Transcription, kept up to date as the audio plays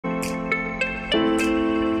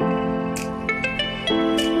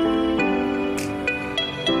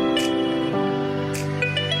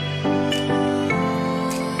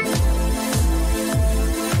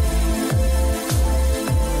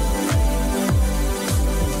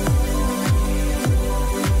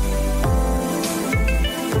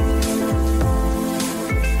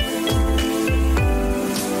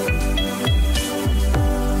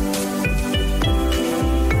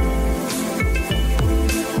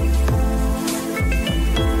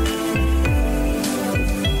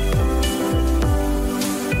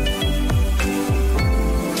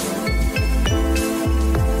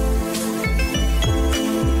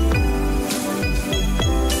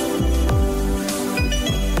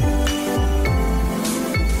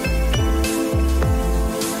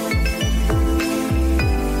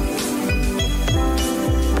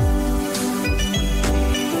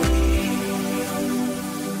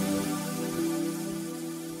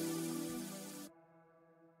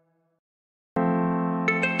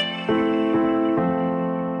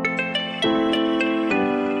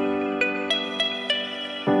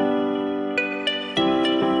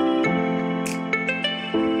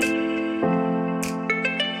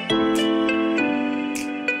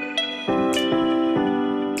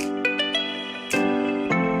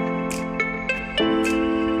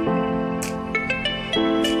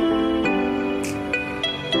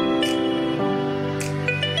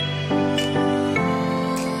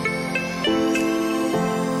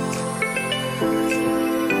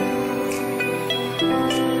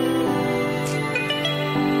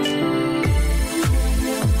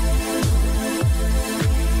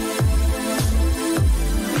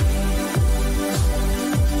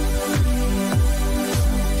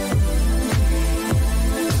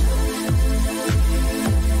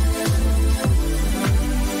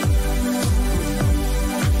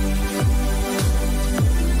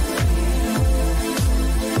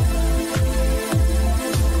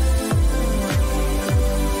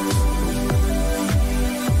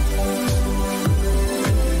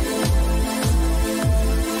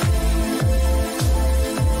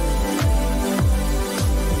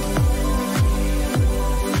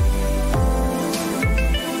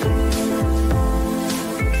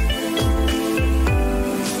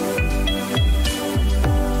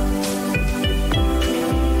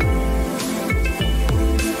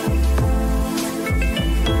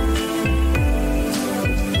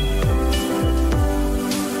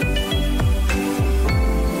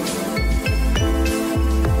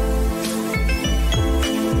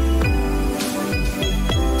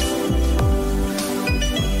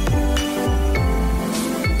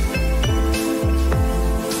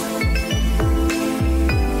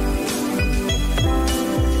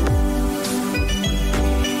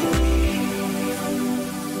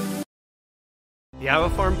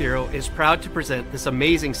Bureau is proud to present this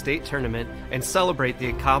amazing state tournament and celebrate the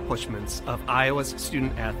accomplishments of Iowa's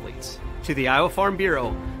student athletes. To the Iowa Farm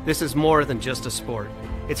Bureau, this is more than just a sport.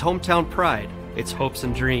 It's hometown pride, it's hopes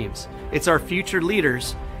and dreams, it's our future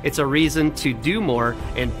leaders, it's a reason to do more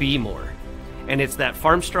and be more. And it's that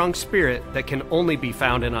farm-strong spirit that can only be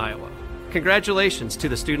found in Iowa. Congratulations to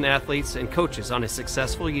the student athletes and coaches on a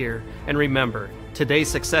successful year, and remember, today's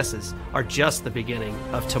successes are just the beginning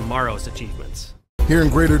of tomorrow's achievements. Here in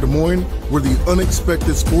Greater Des Moines, we're the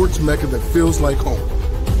unexpected sports mecca that feels like home.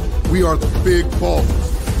 We are the big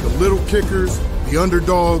ballers, the little kickers, the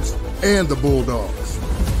underdogs, and the bulldogs.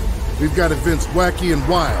 We've got events wacky and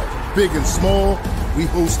wild, big and small, we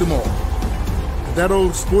host them all. That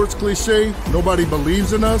old sports cliche, nobody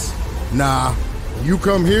believes in us? Nah, when you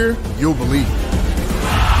come here, you'll believe it.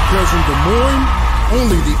 Because in Des Moines,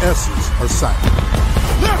 only the S's are silent.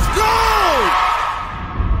 Let's go!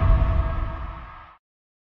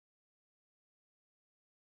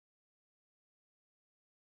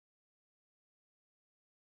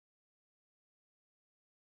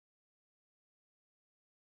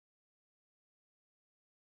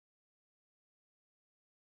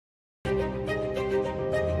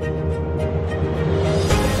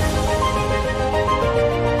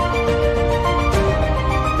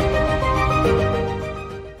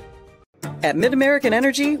 At Mid-American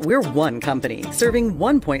Energy, we're one company serving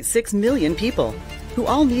 1.6 million people who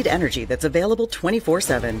all need energy that's available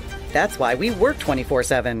 24/7. That's why we work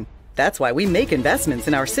 24/7. That's why we make investments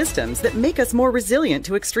in our systems that make us more resilient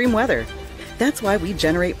to extreme weather. That's why we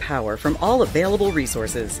generate power from all available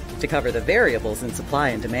resources to cover the variables in supply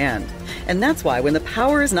and demand. And that's why when the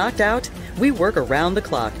power is knocked out, we work around the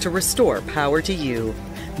clock to restore power to you.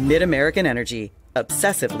 Mid-American Energy,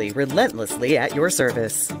 obsessively, relentlessly at your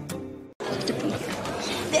service.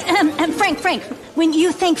 Frank, when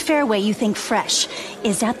you think Fairway, you think fresh.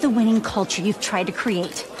 Is that the winning culture you've tried to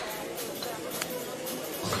create?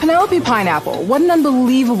 Penelope Pineapple, what an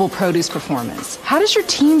unbelievable produce performance. How does your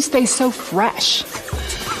team stay so fresh?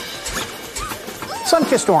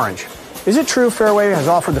 Sunkissed Orange. Is it true Fairway has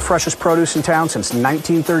offered the freshest produce in town since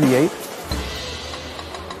 1938?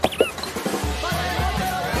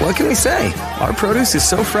 What can we say? Our produce is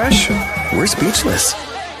so fresh, we're speechless.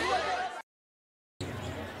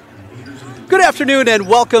 Good afternoon and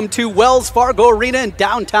welcome to Wells Fargo Arena in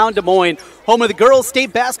downtown Des Moines, home of the Girls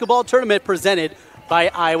State Basketball Tournament presented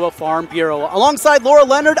by Iowa Farm Bureau. Alongside Laura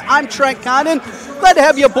Leonard, I'm Trent Condon. Glad to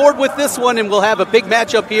have you aboard with this one, and we'll have a big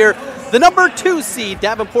matchup here. The number 2 seed,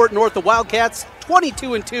 Davenport North, the Wildcats,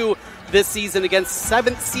 22-2 this season against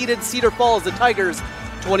 7th-seeded Cedar Falls, the Tigers,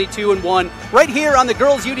 22-1. Right here on the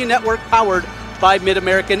Girls Union Network, powered by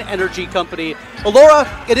Mid-American Energy Company. Well,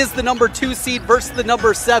 Laura, it is the number 2 seed versus the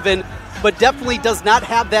number 7. But definitely does not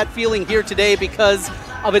have that feeling here today because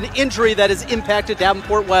of an injury that has impacted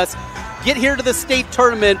Davenport West. Get here to the state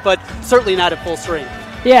tournament, but certainly not at full strength.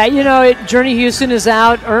 Yeah, you know, Journey Houston is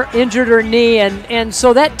out or injured her knee, and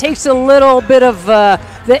so that takes a little bit of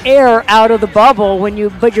the air out of the bubble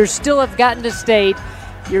but you still have gotten to state.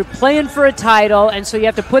 You're playing for a title, and so you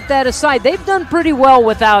have to put that aside. They've done pretty well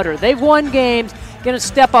without her. They've won games. Going to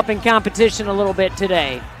step up in competition a little bit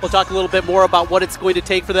today. We'll talk a little bit more about what it's going to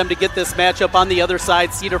take for them to get this matchup. On the other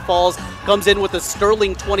side, Cedar Falls comes in with a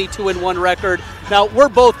sterling 22-1 record. Now, we're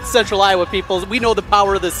both Central Iowa people. We know the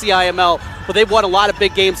power of the CIML, but they've won a lot of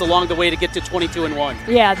big games along the way to get to 22-1.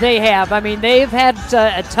 Yeah, they have. I mean, they've had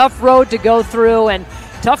a tough road to go through and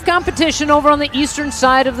tough competition over on the eastern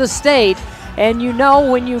side of the state. And you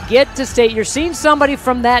know when you get to state, you're seeing somebody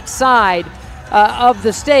from that side of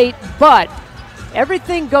the state, but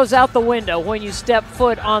everything goes out the window when you step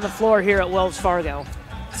foot on the floor here at Wells Fargo.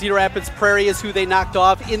 Cedar Rapids Prairie is who they knocked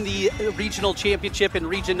off in the regional championship in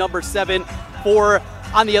region number 7.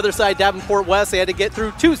 On the other side, Davenport West, they had to get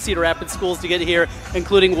through 2 Cedar Rapids schools to get here,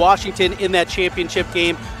 including Washington in that championship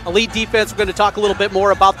game. Elite defense, we're going to talk a little bit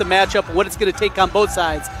more about the matchup and what it's going to take on both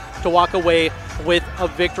sides to walk away with a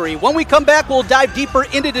victory. When we come back, we'll dive deeper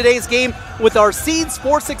into today's game with our Seeds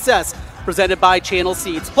for Success, presented by Channel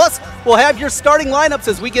Seeds. Plus, we'll have your starting lineups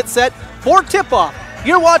as we get set for tip-off.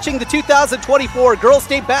 You're watching the 2024 Girls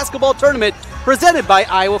State Basketball Tournament presented by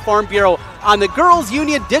Iowa Farm Bureau on the Girls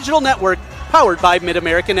Union Digital Network, powered by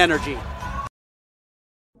Mid-American Energy.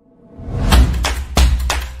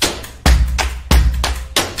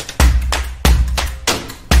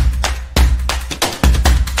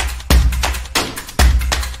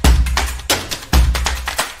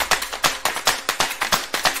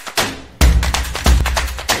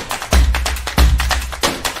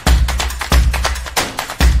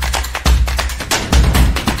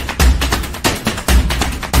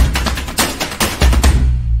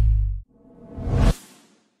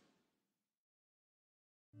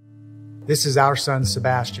 This is our son,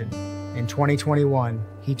 Sebastian. In 2021,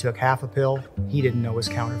 he took half a pill he didn't know was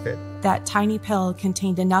counterfeit. That tiny pill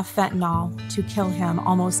contained enough fentanyl to kill him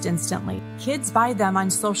almost instantly. Kids buy them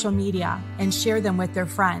on social media and share them with their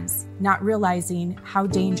friends, not realizing how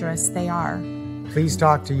dangerous they are. Please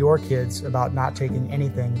talk to your kids about not taking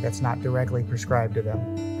anything that's not directly prescribed to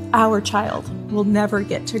them. Our child will never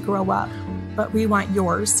get to grow up, but we want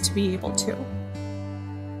yours to be able to.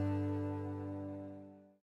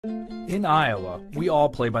 In Iowa, we all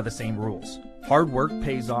play by the same rules. Hard work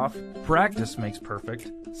pays off, practice makes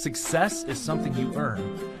perfect, success is something you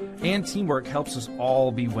earn, and teamwork helps us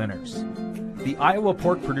all be winners. The Iowa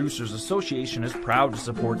Pork Producers Association is proud to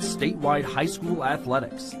support statewide high school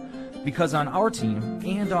athletics. Because on our team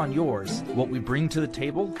and on yours, what we bring to the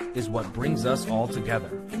table is what brings us all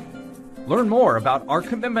together. Learn more about our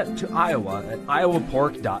commitment to Iowa at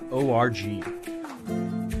iowapork.org.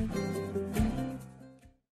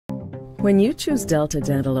 When you choose Delta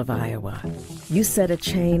Dental of Iowa, you set a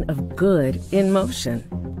chain of good in motion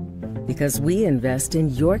because we invest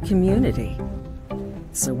in your community.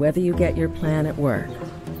 So whether you get your plan at work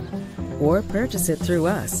or purchase it through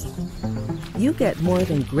us, you get more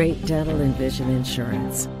than great dental and vision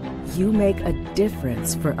insurance. You make a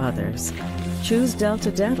difference for others. Choose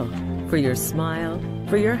Delta Dental for your smile,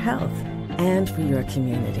 for your health, and for your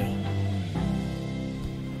community.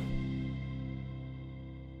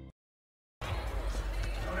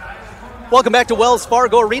 Welcome back to Wells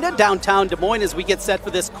Fargo Arena, downtown Des Moines, as we get set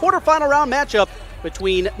for this quarterfinal round matchup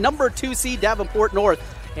between number 2 seed Davenport North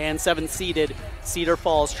and 7th seeded Cedar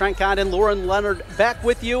Falls. Trent Conn and Lauren Leonard back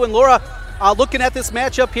with you. And Laura, looking at this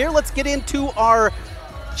matchup here, let's get into our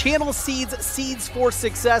Channel Seeds for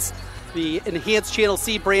Success. The enhanced Channel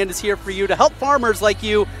Seed brand is here for you to help farmers like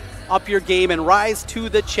you up your game and rise to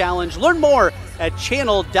the challenge. Learn more at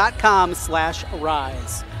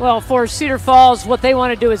channel.com/rise. Well, for Cedar Falls, what they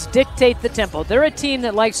want to do is dictate the tempo. They're a team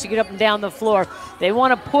that likes to get up and down the floor. They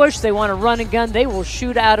want to push, they want to run and gun, they will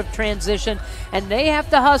shoot out of transition, and they have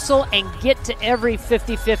to hustle and get to every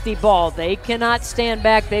 50-50 ball. They cannot stand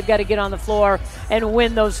back. They've got to get on the floor and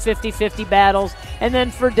win those 50-50 battles. And then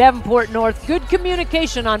for Davenport North, good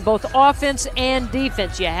communication on both offense and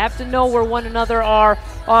defense. You have to know where one another are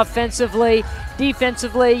offensively.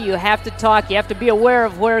 Defensively, you have to talk. You have to be aware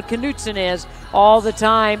of where Knutson is all the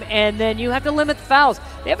time, and then you have to limit the fouls.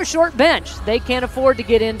 They have a short bench. They can't afford to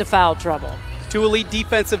get into foul trouble. Two elite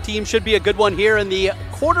defensive teams, should be a good one here in the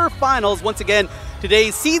quarterfinals. Once again,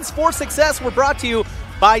 today's Seeds for Success were brought to you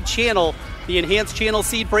by Channel. The enhanced Channel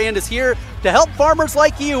Seed brand is here to help farmers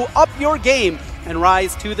like you up your game and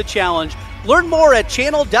rise to the challenge. Learn more at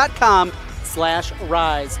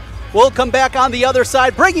channel.com/rise. We'll come back on the other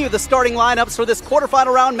side, bringing you the starting lineups for this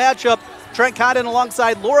quarterfinal round matchup. Trent Condon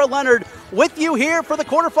alongside Laura Leonard with you here for the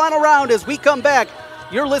quarterfinal round. As we come back,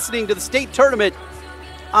 you're listening to the state tournament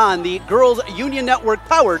on the Girls Union Network,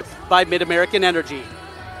 powered by Mid-American Energy.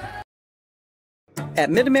 At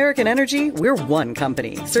Mid-American Energy, we're one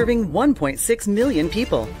company serving 1.6 million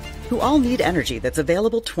people who all need energy that's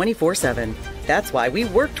available 24/7. That's why we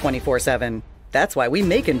work 24/7. That's why we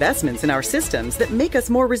make investments in our systems that make us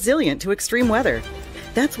more resilient to extreme weather.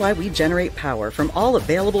 That's why we generate power from all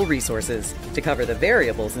available resources to cover the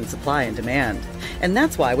variables in supply and demand. And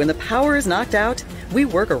that's why when the power is knocked out, we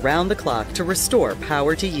work around the clock to restore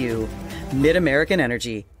power to you. Mid-American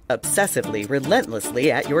Energy, obsessively, relentlessly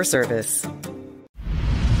at your service.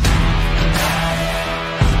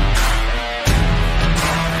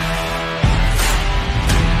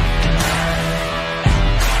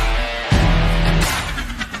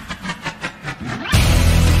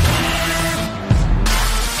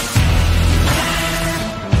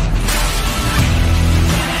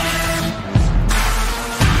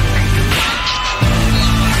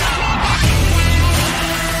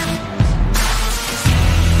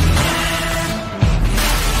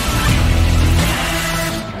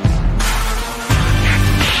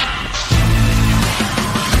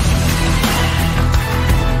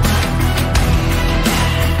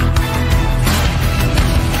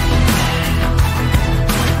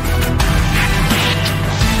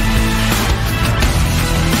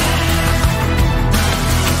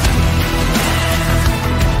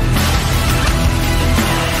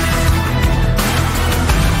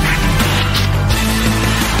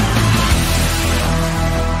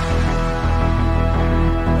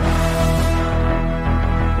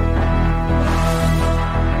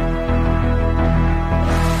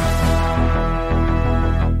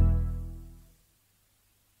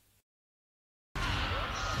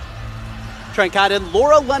 Trent Condon,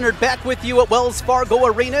 Laura Leonard back with you at Wells Fargo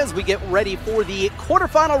Arena as we get ready for the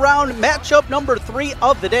quarterfinal round matchup number 3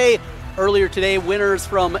 of the day. earlier today, winners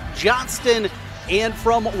from Johnston and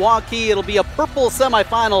from Waukee. It'll be a purple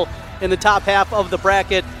semifinal in the top half of the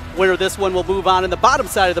bracket. Winner of this one will move on in the bottom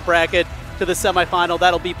side of the bracket to the semifinal.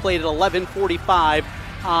 That'll be played at 11:45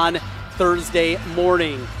 on Thursday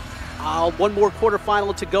morning. One more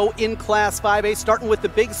quarterfinal to go in Class 5A, starting with the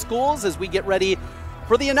big schools as we get ready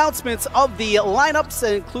for the announcements of the lineups,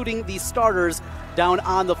 including the starters down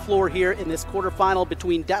on the floor here in this quarterfinal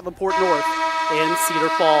between Davenport North and Cedar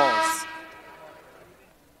Falls.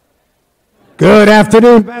 Good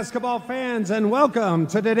afternoon, basketball fans, and welcome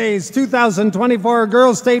to today's 2024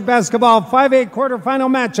 Girls State Basketball 5A quarterfinal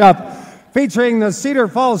matchup featuring the Cedar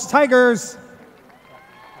Falls Tigers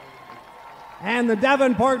and the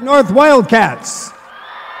Davenport North Wildcats.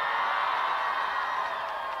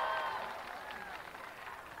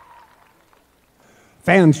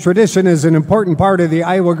 Fans, tradition is an important part of the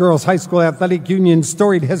Iowa Girls High School Athletic Union's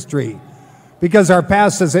storied history. Because our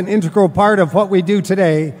past is an integral part of what we do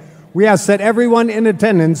today, we ask that everyone in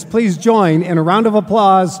attendance please join in a round of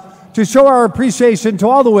applause to show our appreciation to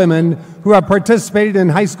all the women who have participated in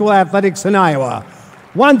high school athletics in Iowa.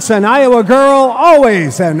 Once an Iowa girl,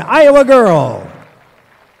 always an Iowa girl.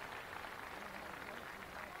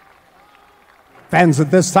 Fans,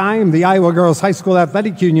 at this time, the Iowa Girls High School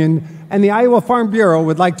Athletic Union and the Iowa Farm Bureau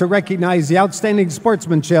would like to recognize the outstanding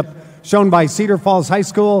sportsmanship shown by Cedar Falls High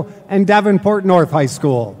School and Davenport North High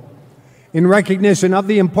School. In recognition of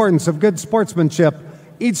the importance of good sportsmanship,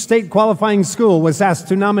 each state qualifying school was asked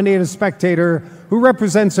to nominate a spectator who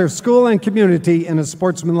represents their school and community in a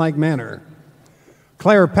sportsmanlike manner.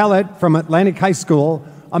 Claire Pellet from Atlantic High School,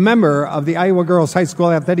 a member of the Iowa Girls High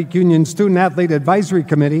School Athletic Union Student Athlete Advisory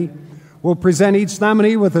Committee, will present each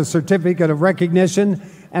nominee with a certificate of recognition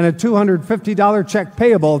and a $250 check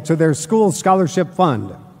payable to their school scholarship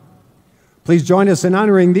fund. Please join us in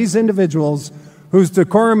honoring these individuals whose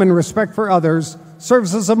decorum and respect for others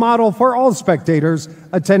serves as a model for all spectators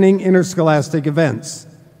attending interscholastic events.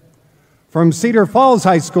 From Cedar Falls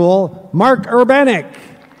High School, Mark Urbanik.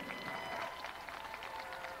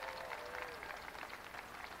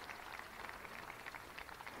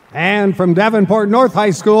 And from Davenport North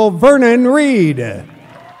High School, Vernon Reed.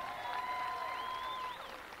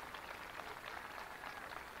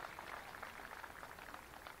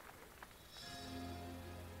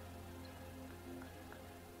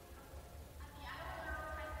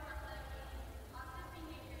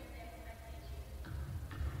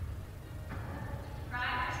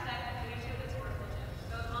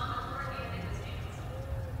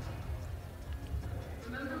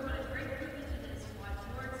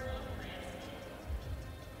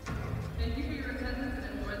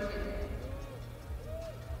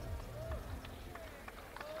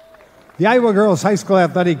 The Iowa Girls High School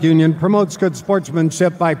Athletic Union promotes good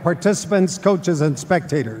sportsmanship by participants, coaches, and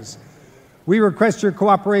spectators. We request your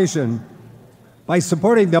cooperation by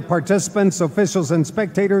supporting the participants, officials, and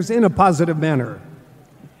spectators in a positive manner.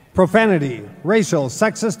 Profanity, racial,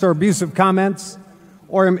 sexist, or abusive comments,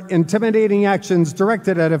 or intimidating actions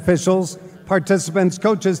directed at officials, participants,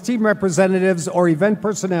 coaches, team representatives, or event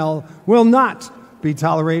personnel will not be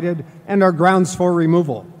tolerated and are grounds for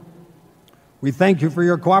removal. We thank you for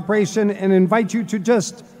your cooperation and invite you to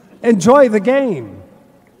just enjoy the game.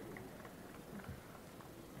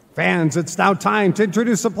 Fans, it's now time to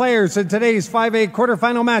introduce the players in today's 5A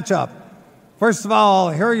quarterfinal matchup. First of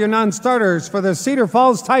all, here are your non-starters for the Cedar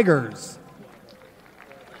Falls Tigers.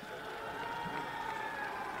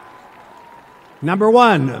 Number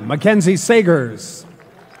 1, Mackenzie Sagers.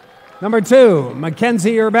 Number 2,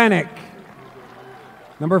 Mackenzie Urbanik.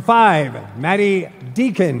 Number 5, Maddie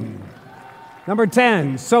Deacon. Number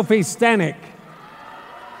 10, Sophie Stanek.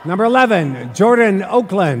 Number 11, Jordan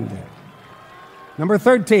Oakland. Number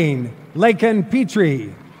 13, Laken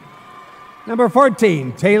Petrie. Number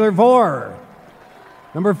 14, Taylor Vore.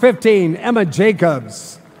 Number 15, Emma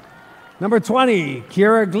Jacobs. Number 20,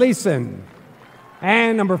 Kiera Gleason.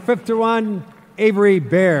 And number 51, Avery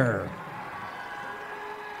Bear.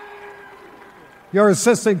 Your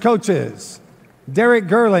assistant coaches, Derek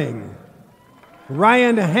Gerling,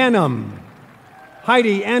 Ryan Hannum,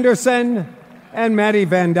 Heidi Anderson, and Maddie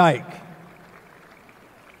Van Dyke.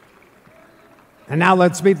 And now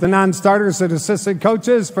let's meet the non-starters and assistant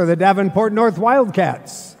coaches for the Davenport North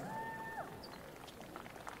Wildcats.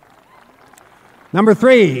 Number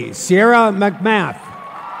 3, Sierra McMath.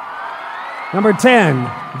 Number 10,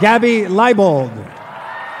 Gabby Leibold.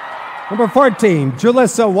 Number 14,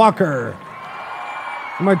 Julissa Walker.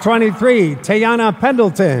 Number 23, Tayana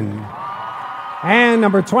Pendleton. And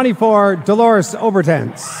number 24, Dolores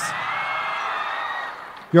Obertens.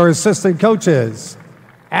 Your assistant coaches,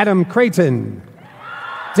 Adam Creighton,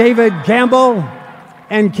 David Gamble,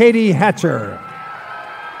 and Katie Hatcher.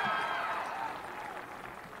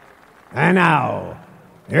 And now,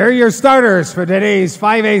 here are your starters for today's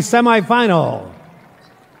 5A semifinal.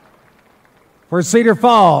 For Cedar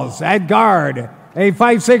Falls, at guard, a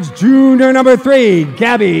 5'6" junior number 3,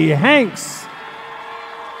 Gabby Hanks.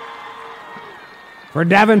 For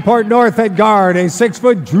Davenport North at guard, a 6'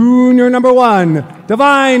 junior number 1,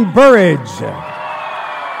 Divine Burridge.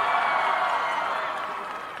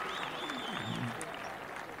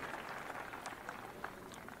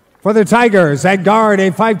 For the Tigers, at guard,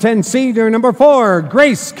 a 5'10" senior number 4,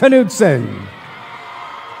 Grace Knudsen.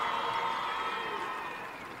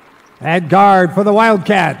 At guard for the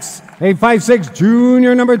Wildcats, a 5'6"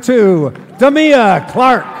 junior number 2, Damia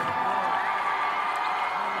Clark.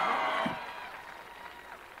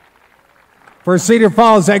 For Cedar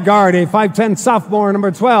Falls at guard, a 5'10" sophomore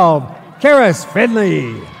number 12, Karis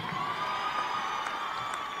Finley.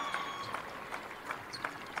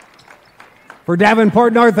 For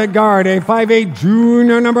Davenport North at guard, a 5'8"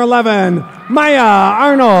 junior number 11, Maya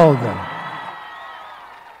Arnold.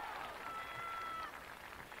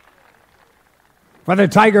 For the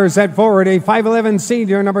Tigers at forward, a 5'11"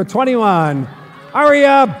 senior number 21,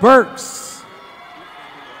 Aria Burks.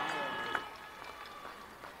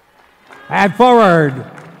 At forward,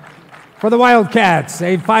 for the Wildcats,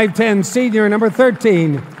 a 5'10" senior number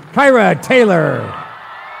 13, Kyra Taylor.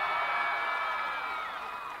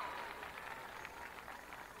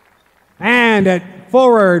 And at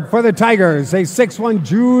forward for the Tigers, a 6'1"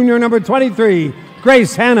 junior number 23,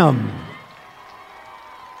 Grace Hannum.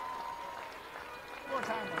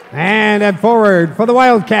 And at forward for the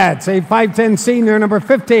Wildcats, a 5'10" senior number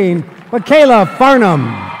 15, Michaela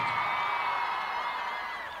Farnham.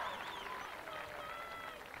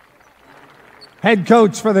 Head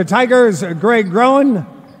coach for the Tigers, Greg Rowan.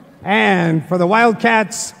 And for the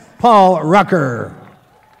Wildcats, Paul Rucker.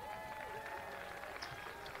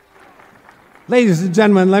 Ladies and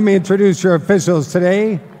gentlemen, let me introduce your officials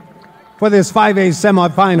today for this 5A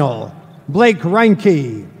semifinal. Blake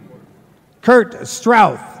Reinke, Kurt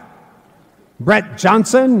Strouth, Brett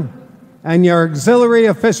Johnson, and your auxiliary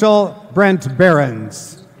official, Brent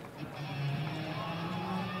Behrens.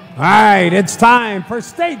 All right, it's time for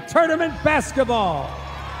state tournament basketball.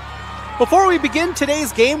 Before we begin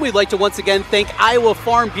today's game, we'd like to once again thank Iowa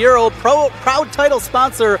Farm Bureau, proud title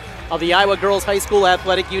sponsor of the Iowa Girls High School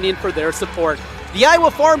Athletic Union, for their support. The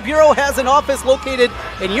Iowa Farm Bureau has an office located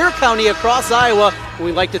in your county across Iowa.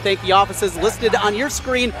 We'd like to thank the offices listed on your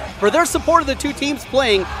screen for their support of the two teams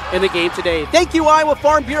playing in the game today. Thank you, Iowa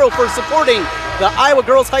Farm Bureau, for supporting the Iowa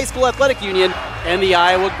Girls High School Athletic Union and the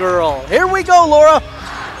Iowa Girl. Here we go, Laura.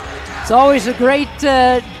 It's always a great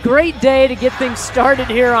day to get things started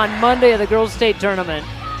here on Monday of the Girls State Tournament.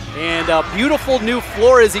 And a beautiful new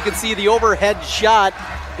floor, as you can see, the overhead shot,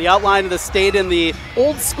 the outline of the state in the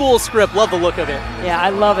old school script. Love the look of it. Yeah, I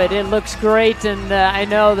love it. It looks great, and I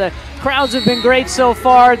know the crowds have been great so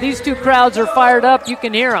far. These two crowds are fired up. You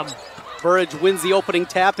can hear them. Burridge wins the opening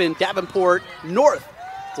tap in Davenport North.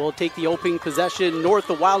 Will take the opening possession. North,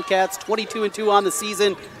 the Wildcats, 22-2 on the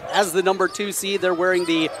season as the number 2 seed. They're wearing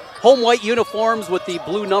the home white uniforms with the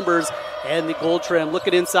blue numbers and the gold trim.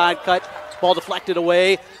 Looking inside, cut, ball deflected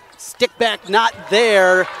away. Stick back, not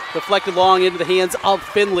there. Deflected long into the hands of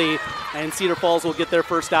Finley, and Cedar Falls will get their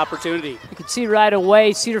first opportunity. You can see right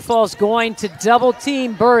away Cedar Falls going to double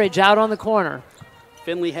team Burridge out on the corner.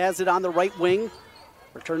 Finley has it on the right wing.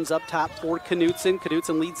 Returns up top for Knudsen.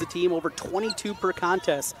 Knudsen leads the team over 22 per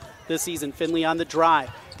contest this season. Finley on the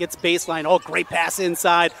drive. Gets baseline. Oh, great pass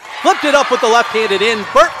inside. Flipped it up with the left-handed in.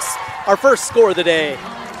 Burks, our first score of the day.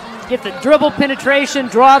 Get the dribble penetration,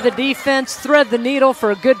 draw the defense, thread the needle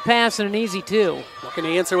for a good pass and an easy 2. Looking to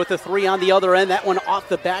answer with a 3 on the other end. That one off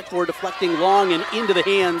the backboard, deflecting long and into the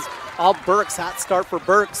hands of Burks. Hot start for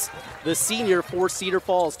Burks, the senior for Cedar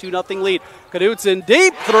Falls. 2-0 lead. Knudsen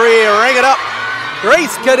deep 3, ring it up.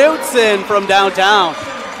 Grace Knudsen from downtown.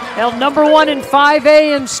 Held number 1 in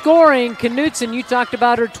 5A in scoring. Knudsen, you talked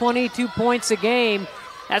about her 22 points a game.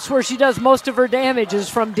 That's where she does most of her damage, is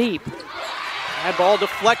from deep. That ball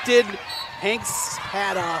deflected. Hanks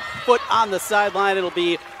had a foot on the sideline. It'll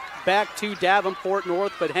be back to Davenport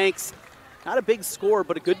North, but Hanks, not a big scorer,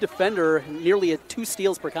 but a good defender, nearly 2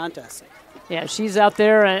 steals per contest. Yeah, she's out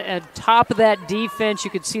there at top of that defense. You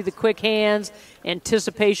could see the quick hands,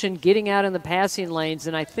 anticipation, getting out in the passing lanes,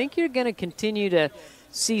 and I think you're going to continue to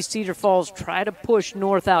see Cedar Falls try to push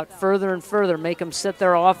North out further and further, make them set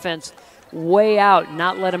their offense way out,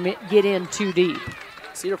 not let them get in too deep.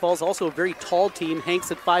 Cedar Falls also a very tall team.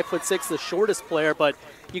 Hanks at 5'6", the shortest player, but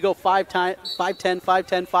you go 5'10",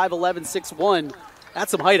 5'11", 6'1",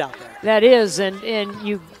 That's some height out there. That is, and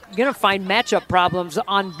you're going to find matchup problems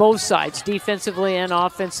on both sides, defensively and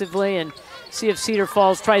offensively, and see if Cedar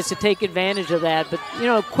Falls tries to take advantage of that. But, you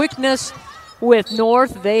know, quickness with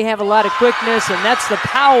North, they have a lot of quickness, and that's the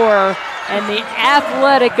power and the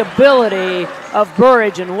athletic ability of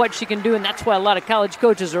Burridge and what she can do, and that's why a lot of college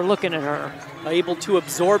coaches are looking at her. Able to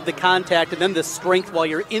absorb the contact and then the strength while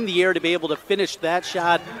you're in the air to be able to finish that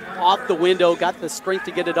shot off the window, got the strength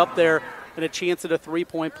to get it up there and a chance at a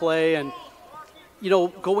three-point play. And, you know,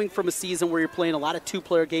 going from a season where you're playing a lot of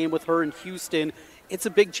two-player game with her in Houston, it's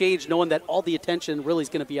a big change knowing that all the attention really is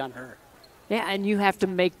going to be on her. Yeah, and you have to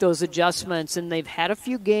make those adjustments, and they've had a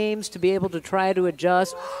few games to be able to try to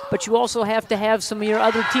adjust, but you also have to have some of your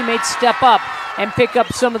other teammates step up and pick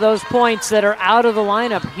up some of those points that are out of the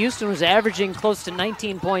lineup. Houston was averaging close to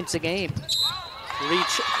 19 points a game.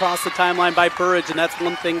 Reach across the timeline by Burridge, and that's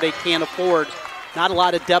one thing they can't afford. Not a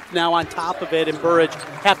lot of depth now on top of it, and Burridge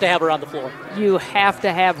have to have her on the floor. You have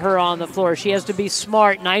to have her on the floor. She has to be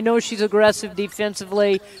smart, and I know she's aggressive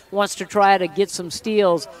defensively, wants to try to get some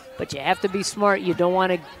steals, but you have to be smart. You don't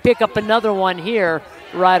want to pick up another one here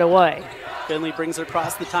right away. Finley brings it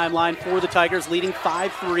across the timeline for the Tigers, leading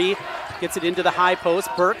 5-3. Gets it into the high post.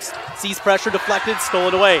 Burks sees pressure deflected,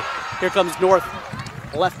 stolen away. Here comes North,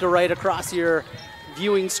 left to right across your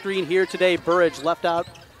viewing screen here today. Burridge left out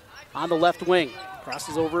on the left wing.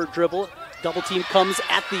 Crosses over, dribble. Double team comes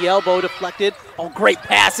at the elbow, deflected. Oh, great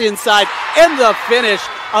pass inside. And the finish.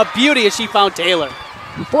 A beauty as she found Taylor.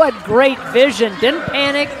 What great vision. Didn't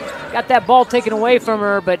panic. Got that ball taken away from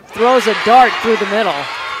her, but throws a dart through the middle.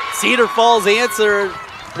 Cedar Falls answered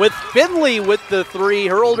with Finley with the three.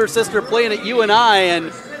 Her older sister playing at UNI.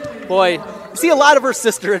 And, boy, you see a lot of her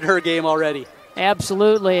sister in her game already.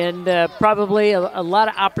 Absolutely, and probably a lot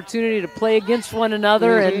of opportunity to play against one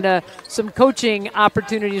another and some coaching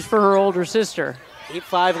opportunities for her older sister.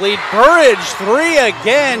 8-5 lead. Burridge, three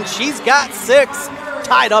again. She's got 6,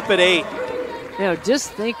 tied up at 8. You know,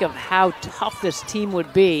 just think of how tough this team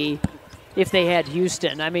would be if they had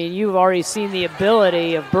Houston. I mean, you've already seen the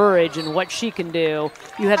ability of Burridge and what she can do.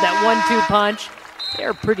 You have that 1-2 punch.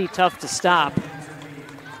 They're pretty tough to stop.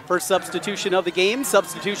 First substitution of the game.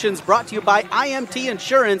 Substitutions brought to you by IMT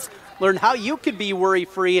Insurance. Learn how you can be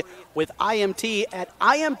worry-free with IMT at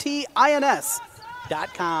IMTINS.com.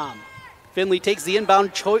 Finley takes the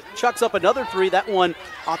inbound, chucks up another three. That one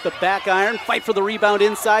off the back iron. Fight for the rebound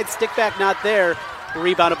inside. Stick back not there.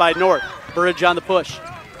 Rebounded by North. Burridge on the push.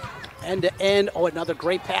 End to end. Oh, another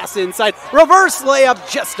great pass inside. Reverse layup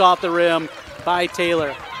just off the rim by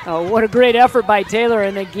Taylor. Oh, what a great effort by Taylor.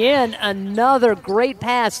 And again, another great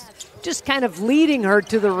pass, just kind of leading her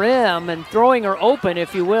to the rim and throwing her open,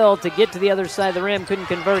 if you will, to get to the other side of the rim. Couldn't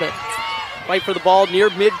convert it. Fight for the ball near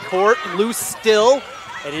midcourt. Loose still.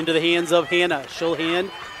 And into the hands of Hannah. She'll hand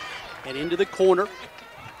and into the corner.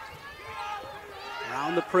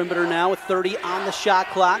 Around the perimeter now with 30 on the shot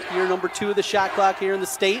clock. Year number 2 of the shot clock here in the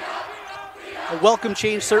state. A welcome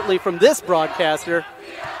change certainly from this broadcaster.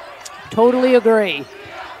 Totally agree.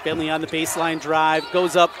 Finley on the baseline drive,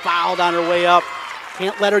 goes up, fouled on her way up.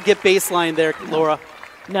 Can't let her get baseline there, Laura.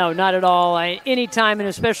 No, not at all. Anytime, and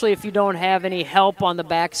especially if you don't have any help on the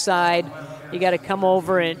backside, you got to come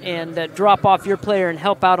over and drop off your player and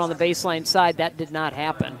help out on the baseline side. That did not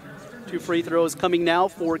happen. 2 free throws coming now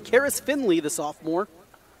for Karis Finley, the sophomore.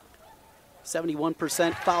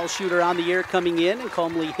 71% foul shooter on the year coming in and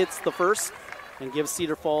calmly hits the first and gives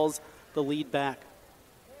Cedar Falls the lead back.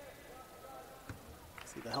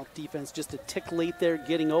 See the help defense just a tick late there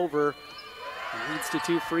getting over. And leads to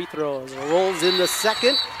 2 free throws. Rolls in the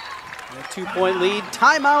second. And a 2-point lead.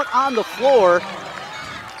 Timeout on the floor.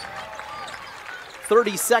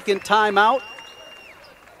 30-second timeout.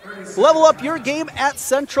 Level up your game at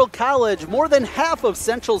Central College. More than half of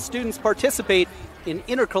Central students participate in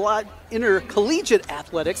intercollegiate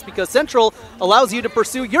athletics because Central allows you to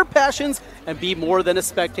pursue your passions and be more than a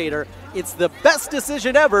spectator. It's the best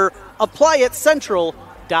decision ever. Apply at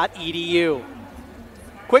central.edu.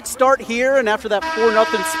 Quick start here, and after that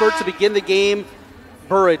 4-0 spurt to begin the game,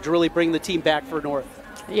 Burridge really bring the team back for North.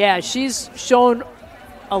 Yeah, she's shown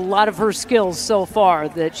a lot of her skills so far,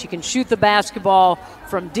 that she can shoot the basketball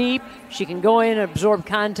from deep, she can go in and absorb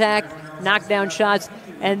contact, knock down shots,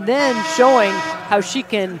 and then showing how she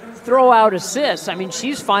can throw out assists. I mean,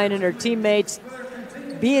 she's finding her teammates,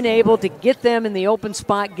 being able to get them in the open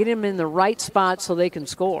spot, get them in the right spot so they can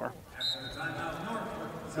score.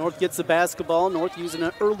 North gets the basketball. North using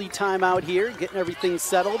an early timeout here, getting everything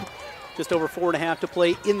settled. Just over 4.5 to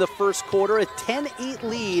play in the first quarter. A 10-8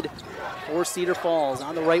 lead for Cedar Falls.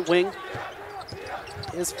 On the right wing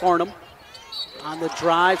is Farnham. on the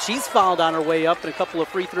drive. She's fouled on her way up, and a couple of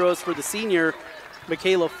free throws for the senior,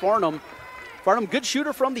 Michaela Farnham. Farnham, good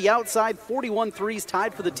shooter from the outside, 41 threes,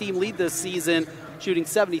 tied for the team lead this season, shooting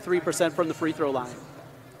 73% from the free throw line.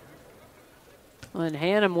 And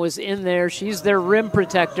Hannum was in there. She's their rim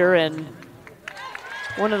protector and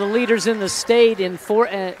one of the leaders in the state in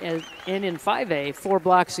 5A, 4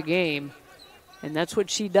 blocks a game. And that's what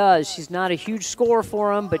she does. She's not a huge scorer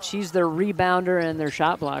for them, but she's their rebounder and their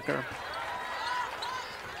shot blocker.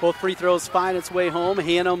 Both free throws find its way home.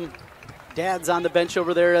 Hannum, dad's on the bench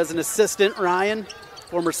over there as an assistant. Ryan,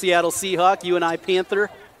 former Seattle Seahawk, UNI Panther.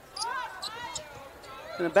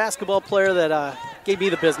 And a basketball player that gave me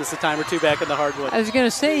the business a time or two back in the hardwood. I was going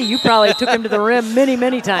to say, you probably took him to the rim many,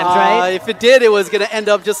 many times, right? If it did, it was going to end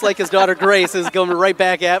up just like his daughter Grace is going right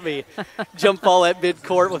back at me. Jump ball at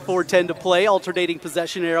midcourt with 4:10 to play. Alternating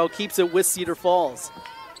possession arrow keeps it with Cedar Falls.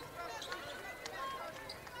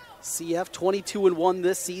 CF 22-1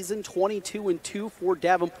 this season, 22-2 for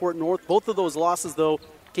Davenport North. Both of those losses, though,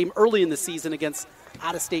 came early in the season against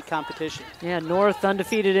out-of-state competition. Yeah, North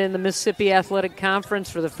undefeated in the Mississippi Athletic Conference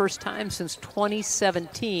for the first time since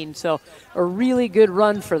 2017, so a really good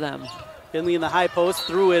run for them. Finley in the high post,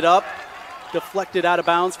 threw it up, deflected out of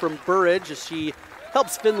bounds from Burridge as she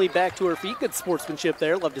helps Finley back to her feet. Good sportsmanship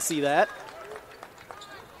there, love to see that.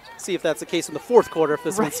 See if that's the case in the fourth quarter, if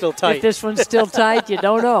this one's still tight. If this one's still tight, you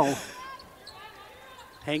don't know.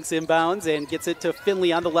 Hanks inbounds and gets it to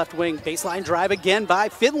Finley on the left wing. Baseline drive again by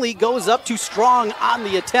Finley. Goes up too strong on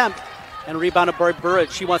the attempt and rebounded by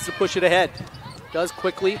Burridge. She wants to push it ahead. Does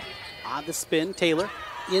quickly on the spin. Taylor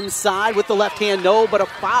inside with the left hand. No, but a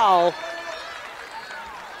foul.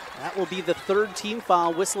 That will be the third team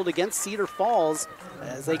foul whistled against Cedar Falls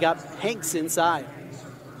as they got Hanks inside.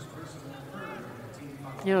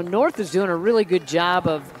 You know, North is doing a really good job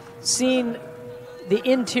of seeing the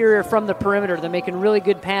interior from the perimeter. They're making really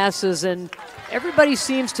good passes, and everybody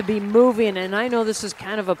seems to be moving. And I know this is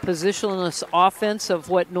kind of a positionless offense of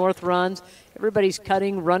what North runs. Everybody's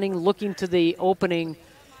cutting, running, looking to the opening,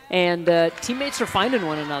 and teammates are finding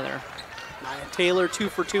one another. Taylor 2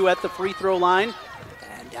 for 2 at the free throw line.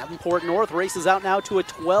 And Davenport North races out now to a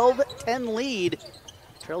 12-10 lead,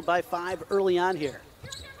 trailed by 5 early on here.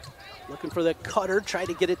 Looking for the cutter, tried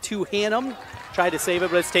to get it to Hannum. Tried to save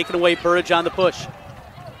it, but it's taken away. Burridge on the push.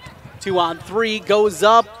 2 on 3, goes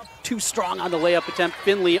up. Too strong on the layup attempt.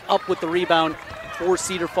 Finley up with the rebound for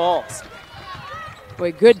Cedar Falls.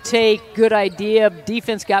 Boy, good take, good idea.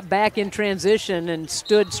 Defense got back in transition and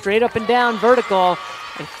stood straight up and down vertical.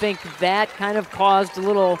 I think that kind of caused a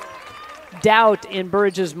little doubt in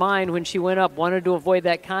Burridge's mind when she went up. Wanted to avoid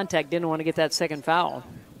that contact, didn't want to get that second foul.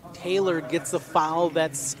 Taylor gets the foul.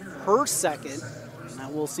 That's her second.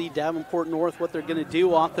 Now we'll see Davenport North what they're going to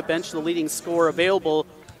do off the bench. The leading scorer available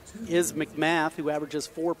is McMath, who averages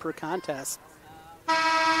 4 per contest.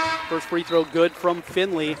 First free throw good from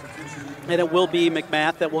Finley, and it will be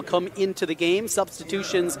McMath that will come into the game.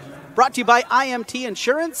 Substitutions brought to you by IMT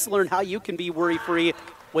Insurance. Learn how you can be worry-free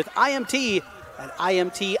with IMT at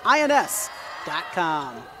IMTINS.com.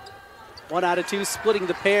 1 out of 2 splitting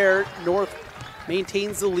the pair. North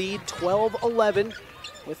maintains the lead 12-11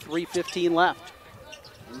 with 3:15 left.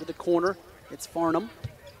 Into the corner, it's Farnham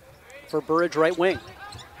for Burridge right wing.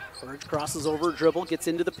 Burridge crosses over, dribble, gets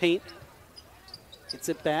into the paint. Gets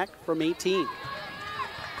it back from 18.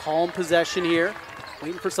 Calm possession here.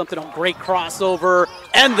 Waiting for something. Oh, great crossover.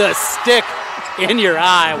 And the stick in your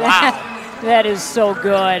eye. Wow. That is so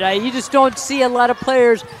good. You just don't see a lot of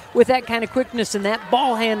players with that kind of quickness and that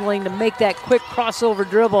ball handling to make that quick crossover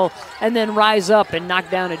dribble and then rise up and knock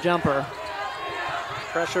down a jumper.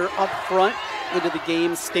 Pressure up front into the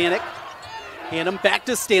game. Stanek. Hannum back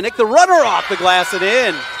to Stanek. The runner off the glass and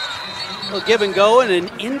in. A give and go and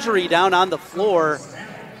an injury down on the floor.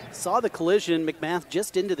 Saw the collision. McMath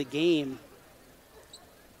just into the game.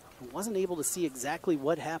 Wasn't able to see exactly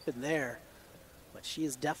what happened there, but she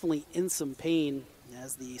is definitely in some pain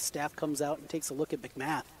as the staff comes out and takes a look at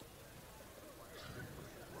McMath.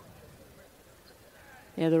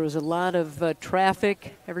 Yeah, there was a lot of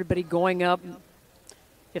traffic, everybody going up.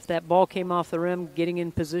 If that ball came off the rim, getting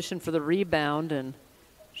in position for the rebound, and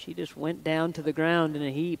she just went down to the ground in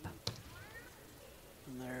a heap.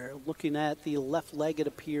 And they're looking at the left leg, it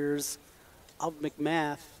appears, of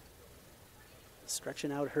McMath,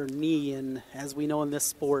 stretching out her knee, and as we know in this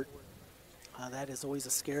sport, that is always a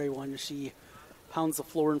scary one. She pounds the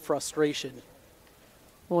floor in frustration.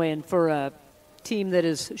 Boy, and for a team that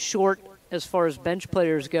is short as far as bench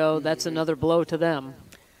players go, that's another blow to them.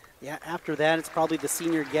 Yeah, after that, it's probably the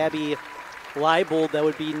senior Gabby Leibold that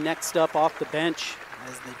would be next up off the bench,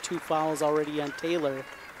 as the 2 fouls already on Taylor.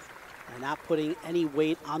 And not putting any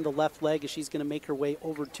weight on the left leg as she's going to make her way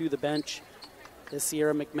over to the bench. This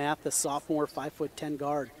Sierra McMath, the sophomore 5'10"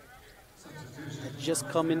 guard, had just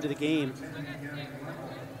come into the game.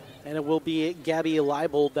 And it will be Gabby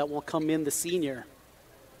Leibold that will come in, the senior.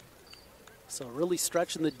 So really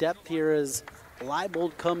stretching the depth here as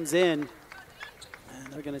Leibold comes in.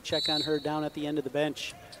 And they're going to check on her down at the end of the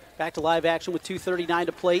bench. Back to live action with 2:39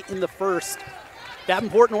 to play in the first.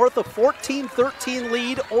 Davenport North a 14-13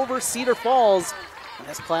 lead over Cedar Falls. And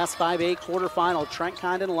that's Class 5A quarterfinal. Trent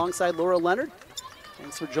Condon alongside Laura Leonard.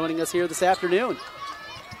 Thanks for joining us here this afternoon.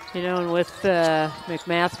 You know, and with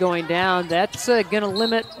McMath going down, that's going to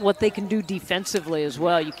limit what they can do defensively as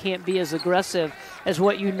well. You can't be as aggressive as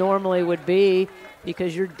what you normally would be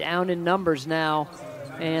because you're down in numbers now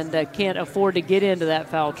and can't afford to get into that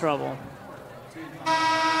foul trouble.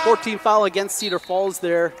 14 foul against Cedar Falls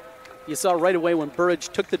there. You saw right away when Burridge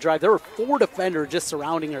took the drive, there were 4 defenders just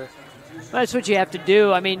surrounding her. That's what you have to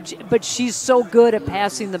do. I mean, but she's so good at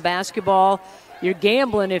passing the basketball. You're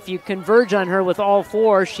gambling if you converge on her with all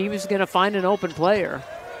 4, she was going to find an open player.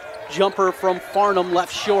 Jumper from Farnham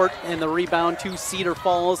left short, and the rebound to Cedar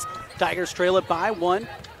Falls. Tigers trail it by 1.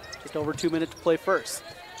 Just over 2 minutes to play first.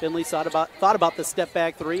 Finley thought about the step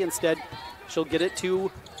back 3. Instead, she'll get it to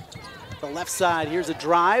the left side. Here's a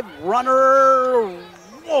drive. Runner,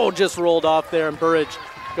 whoa, just rolled off there, and Burridge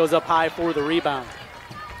goes up high for the rebound.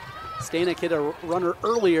 Stanek hit a runner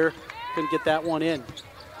earlier, couldn't get that one in.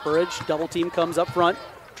 Burridge, double team, comes up front,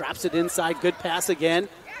 drops it inside, good pass again.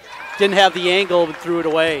 Didn't have the angle, but threw it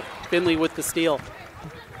away. Finley with the steal.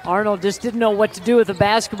 Arnold just didn't know what to do with the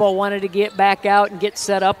basketball, wanted to get back out and get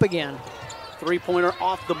set up again. Three-pointer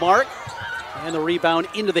off the mark, and the rebound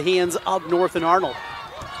into the hands of North and Arnold.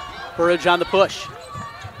 Burridge on the push.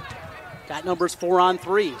 Got numbers 4 on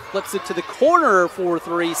 3. Flips it to the corner for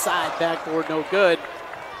 3, side backboard, no good.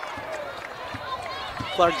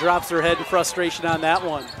 Clark drops her head in frustration on that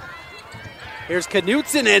one. Here's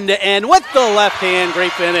Knutson end-to-end with the left hand.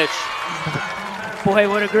 Great finish. Boy,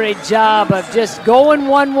 what a great job of just going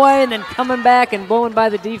one way and then coming back and blowing by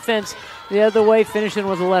the defense the other way, finishing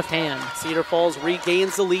with the left hand. Cedar Falls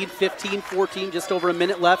regains the lead, 15-14, just over a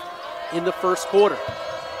minute left in the first quarter.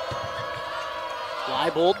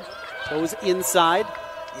 Leibold goes inside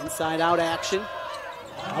out action.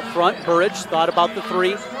 Up front, Burridge thought about the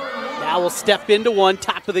 3. Now will step into 1,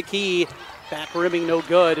 top of the key. Back rimming, no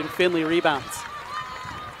good, and Finley rebounds.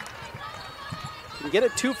 Can get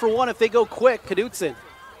it 2 for 1 if they go quick. Knutson,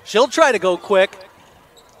 she'll try to go quick.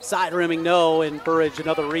 Side rimming, no, and Burridge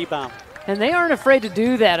another rebound. And they aren't afraid to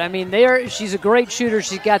do that. I mean, she's a great shooter.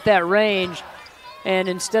 She's got that range. And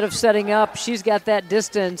instead of setting up, she's got that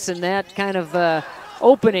distance and that kind of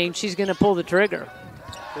opening. She's going to pull the trigger.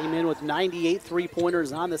 Came in with 98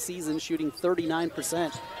 three-pointers on the season, shooting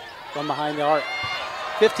 39% from behind the arc.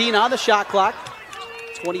 15 on the shot clock,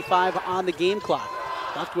 25 on the game clock.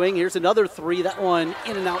 Left wing, here's another 3. That one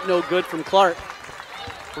in and out, no good from Clark.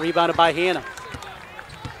 Rebounded by Hannah.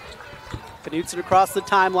 Knutson across the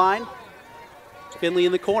timeline. Finley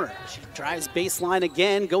in the corner. She drives baseline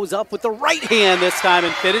again, goes up with the right hand this time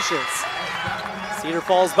and finishes. Cedar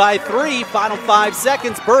Falls by 3, final 5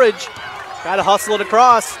 seconds. Burridge got to hustle it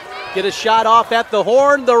across, get a shot off at the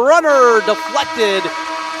horn. The runner deflected,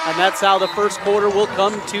 and that's how the first quarter will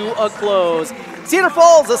come to a close. Cedar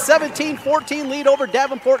Falls a 17-14 lead over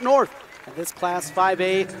Davenport North in this Class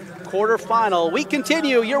 5A quarterfinal. We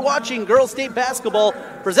continue. You're watching Girls State Basketball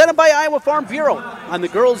presented by Iowa Farm Bureau on the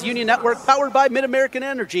Girls Union Network, powered by Mid-American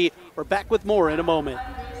Energy. We're back with more in a moment.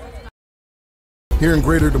 Here in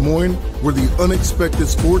Greater Des Moines, we're the unexpected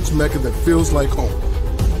sports mecca that feels like home.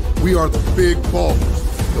 We are the big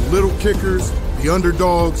ballers, the little kickers, the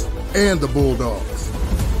underdogs, and the bulldogs.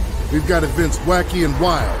 We've got events wacky and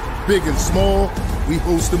wild, big and small, we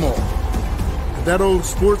host them all. And that old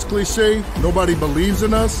sports cliche, nobody believes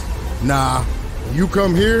in us? Nah, when you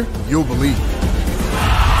come here, you'll believe it.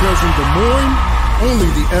 Because in Des Moines, only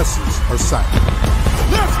the S's are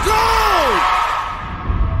silent. Let's go!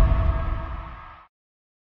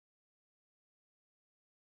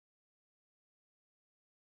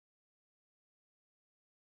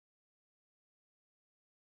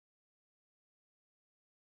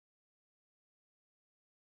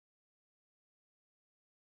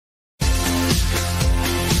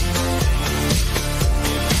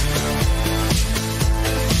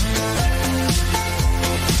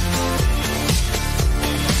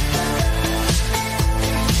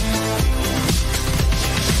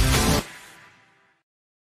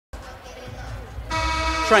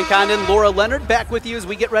 Trent Condon, Laura Leonard back with you as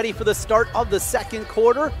we get ready for the start of the second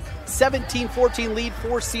quarter. 17-14 lead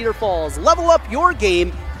for Cedar Falls. Level up your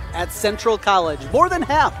game at Central College. More than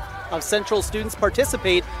half of Central students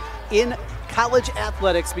participate in college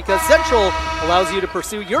athletics because Central allows you to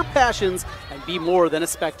pursue your passions and be more than a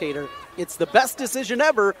spectator. It's the best decision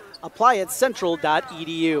ever. Apply at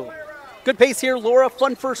central.edu. Good pace here, Laura.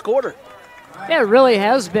 Fun first quarter. Yeah, it really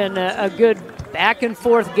has been a good back and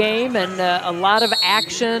forth game and a lot of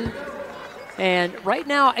action. And right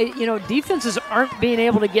now, defenses aren't being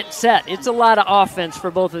able to get set. It's a lot of offense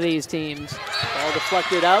for both of these teams. Ball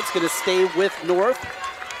deflected out. It's going to stay with North.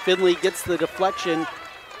 Finley gets the deflection.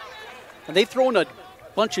 And they've thrown a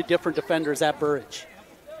bunch of different defenders at Burridge.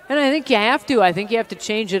 And I think you have to. I think you have to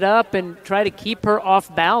change it up and try to keep her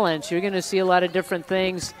off balance. You're going to see a lot of different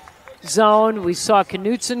things. Zone, we saw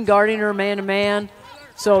Knutson guarding her man-to-man.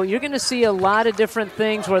 So you're going to see a lot of different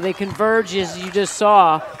things where they converge, as you just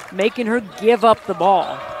saw, making her give up the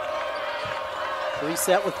ball.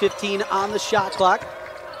 Reset with 15 on the shot clock.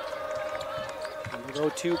 And we go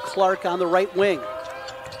to Clark on the right wing.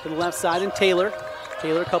 To the left side, and Taylor.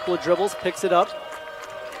 Taylor, a couple of dribbles, picks it up.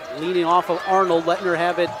 Leaning off of Arnold, letting her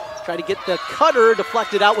have it. Try to get the cutter,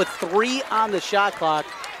 deflected out with 3 on the shot clock.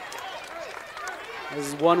 This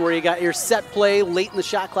is one where you got your set play late in the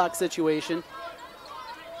shot clock situation.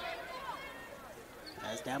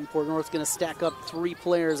 As Davenport North's going to stack up 3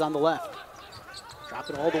 players on the left. Drop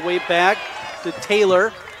it all the way back to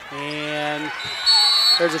Taylor, and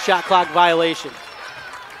there's a shot clock violation.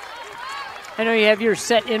 I know you have your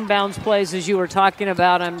set inbounds plays as you were talking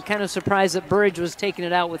about. I'm kind of surprised that Burridge was taking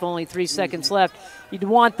it out with only 3 seconds left. You'd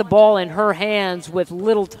want the ball in her hands with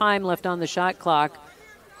little time left on the shot clock.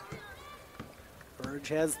 Burridge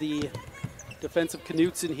has the defensive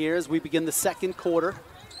Knutson here as we begin the second quarter.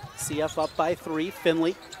 CF up by 3.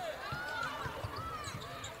 Finley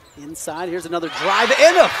inside. Here's another drive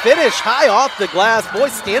and a finish high off the glass. Boy,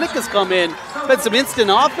 Stanek has come in. Had some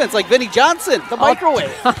instant offense like Vinnie Johnson, the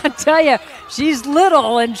microwave. I tell you, she's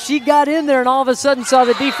little, and she got in there and all of a sudden saw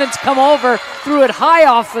the defense come over, threw it high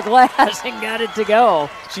off the glass, and got it to go.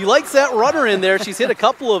 She likes that runner in there. She's hit a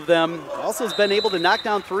couple of them. Also has been able to knock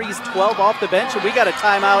down threes, 12 off the bench, and we got a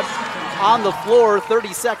timeout on the floor,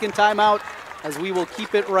 30-second timeout, as we will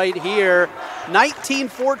keep it right here.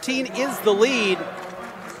 19-14 is the lead.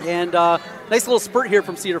 And nice little spurt here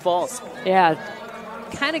from Cedar Falls. Yeah,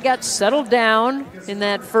 kind of got settled down in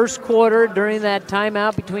that first quarter during that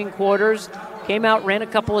timeout between quarters. Came out, ran a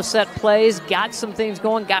couple of set plays, got some things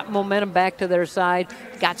going, got momentum back to their side,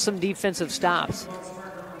 got some defensive stops.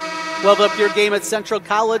 Well, up your game at Central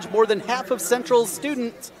College. More than half of Central's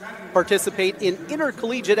students participate in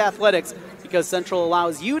intercollegiate athletics because Central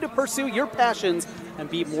allows you to pursue your passions and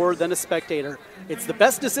be more than a spectator. It's the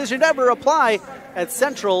best decision ever. Apply at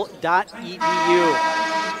central.edu.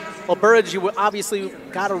 Well, Burridge, you obviously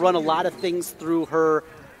got to run a lot of things through her.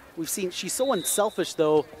 We've seen she's so unselfish,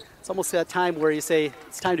 though. It's almost that time where you say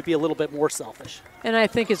it's time to be a little bit more selfish. And I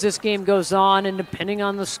think as this game goes on, and depending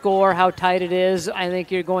on the score, how tight it is, I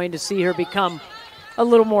think you're going to see her become a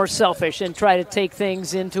little more selfish and try to take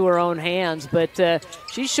things into her own hands. But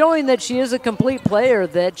she's showing that she is a complete player,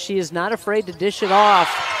 that she is not afraid to dish it off.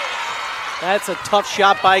 That's a tough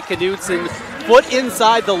shot by Knutson. Foot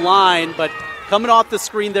inside the line, but coming off the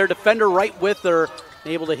screen there, defender right with her,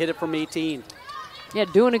 able to hit it from 18. Yeah,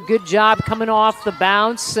 doing a good job coming off the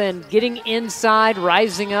bounce and getting inside,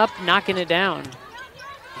 rising up, knocking it down.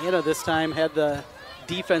 Hannah this time had the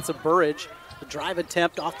defense of Burridge. The drive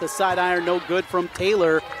attempt off the side iron, no good from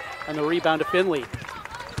Taylor, and the rebound to Finley.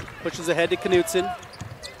 Pushes ahead to Knutson.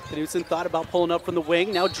 Knutson thought about pulling up from the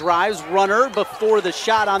wing. Now drives, runner before the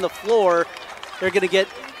shot on the floor. They're going to get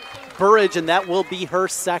Burridge, and that will be her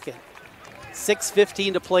second.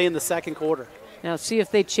 6:15 to play in the second quarter. Now see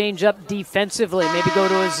if they change up defensively. Maybe go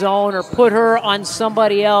to a zone or put her on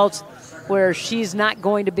somebody else where she's not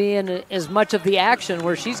going to be in as much of the action,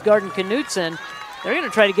 where she's guarding Knutson. They're going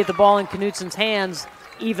to try to get the ball in Knutson's hands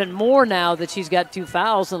even more now that she's got 2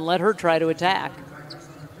 fouls and let her try to attack.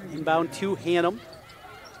 Inbound to Hannum.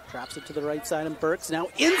 Drops it to the right side, and Burks now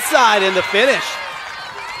inside in the finish.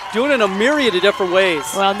 Doing it in a myriad of different ways.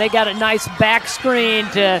 Well, and they got a nice back screen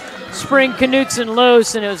to spring Knutson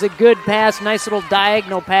loose, and it was a good pass, nice little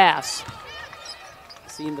diagonal pass.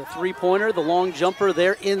 Seeing the three-pointer, the long jumper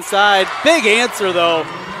there inside. Big answer, though.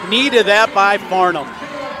 Needed that by Farnham.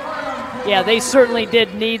 Yeah, they certainly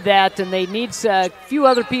did need that, and they need a few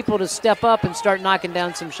other people to step up and start knocking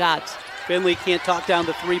down some shots. Finley can't talk down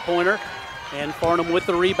the three-pointer, and Farnham with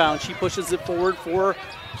the rebound. She pushes it forward for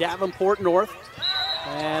Davenport North.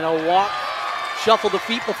 And a shuffle the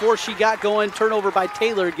feet before she got going. Turnover by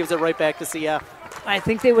Taylor, gives it right back to CF. I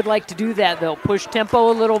think they would like to do that. They'll push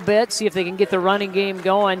tempo a little bit, see if they can get the running game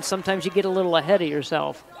going. Sometimes you get a little ahead of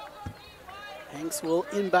yourself. Hanks will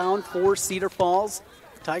inbound for Cedar Falls.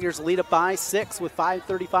 Tigers lead it by 6 with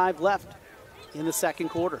 5:35 left in the second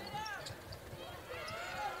quarter.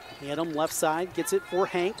 Hannum left side gets it for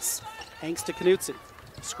Hanks. Hanks to Knutson.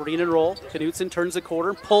 Screen and roll. Knutson turns the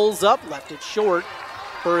corner, pulls up, left it short.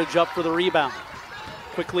 Burridge up for the rebound.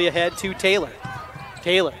 Quickly ahead to Taylor.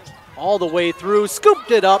 Taylor all the way through,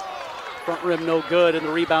 scooped it up. Front rim no good, and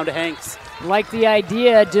the rebound to Hanks. Like the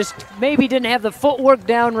idea, just maybe didn't have the footwork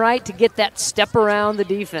down right to get that step around the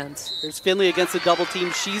defense. There's Finley against the double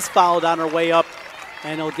team. She's fouled on her way up,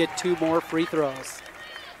 and he'll get 2 more free throws.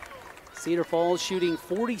 Cedar Falls shooting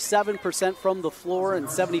 47% from the floor and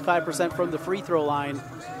 75% from the free throw line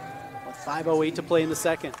with 5:08 to play in the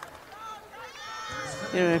second.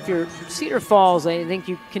 You know, if you're Cedar Falls, I think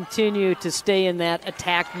you continue to stay in that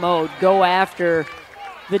attack mode. Go after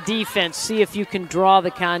the defense, see if you can draw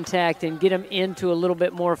the contact and get them into a little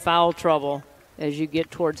bit more foul trouble as you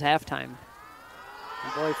get towards halftime.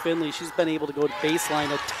 And boy, Finley, she's been able to go to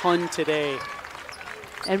baseline a ton today.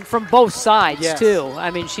 And from both sides, yes, too.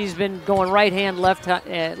 I mean, she's been going right hand, left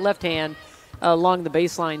hand along the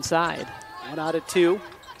baseline side. 1 out of 2.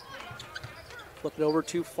 Flip it over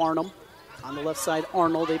to Farnham. On the left side,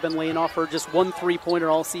 Arnold. They've been laying off her just 1 3-pointer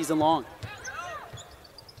all season long.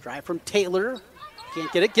 Drive from Taylor.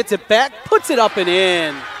 Can't get it. Gets it back. Puts it up and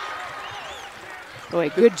in. Boy,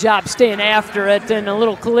 good job staying after it, and a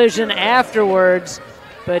little collision afterwards.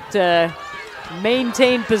 But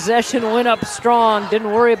maintained possession, went up strong.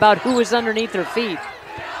 Didn't worry about who was underneath her feet.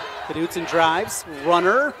 Knutson drives.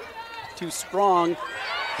 Runner. Too strong.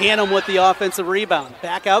 Hannum with the offensive rebound.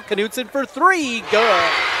 Back out. Knutson for 3.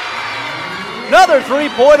 Good. Another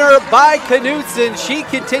 3-pointer by Knutson. She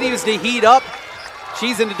continues to heat up.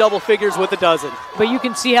 She's into double figures with a dozen. But you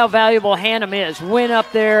can see how valuable Hannum is. Went up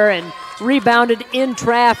there and rebounded in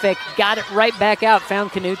traffic, got it right back out,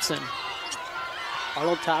 found Knutson.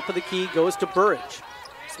 Arnold top of the key goes to Burridge.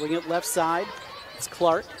 Swing it left side. It's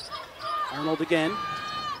Clark. Arnold again.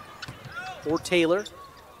 For Taylor.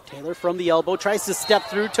 Taylor from the elbow. Tries to step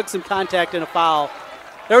through. Took some contact and a foul.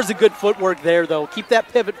 There's a good footwork there, though. Keep that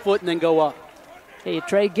pivot foot and then go up. Hey, you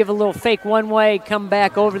try to give a little fake one way, come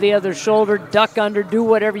back over the other shoulder, duck under, do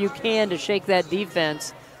whatever you can to shake that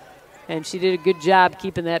defense. And she did a good job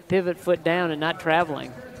keeping that pivot foot down and not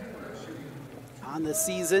traveling. On the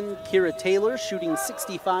season, Kira Taylor shooting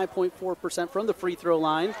 65.4% from the free throw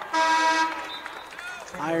line.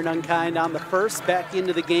 Iron Unkind on the first, back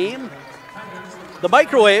into the game. The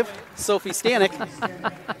microwave, Sophie Stanek.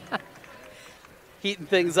 Heating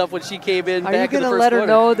things up when she came in. Are you going to let her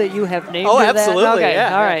know that you have named her that? Oh, absolutely, okay,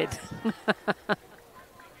 yeah. All right.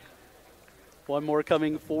 One more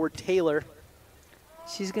coming for Taylor.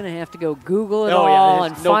 She's going to have to go Google it all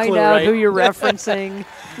and find out who you're referencing.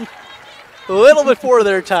 A little before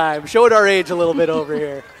their time. Showed our age a little bit over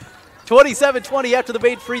here. 27-20 after the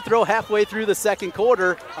made free throw halfway through the second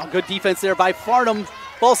quarter. A good defense there by Farnham.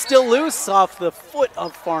 Ball still loose off the foot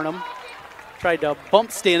of Farnham. Tried to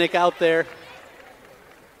bump Stanek out there.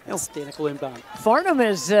 And Stanek will inbound. Farnham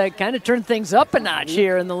has kind of turned things up a notch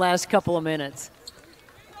here in the last couple of minutes.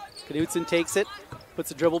 Knutson takes it, puts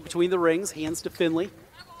a dribble between the rings, hands to Finley.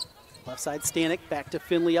 Left side Stanek, back to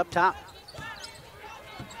Finley up top.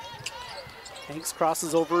 Hanks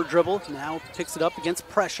crosses over a dribble, now picks it up against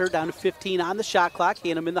pressure, down to 15 on the shot clock.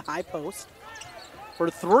 Hannum in the high post. For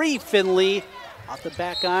 3, Finley off the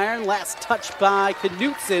back iron. Last touch by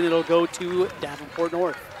Knutson. It'll go to Davenport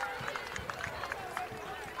North.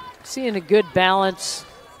 Seeing a good balance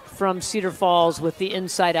from Cedar Falls with the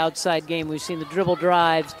inside-outside game. We've seen the dribble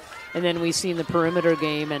drives, and then we've seen the perimeter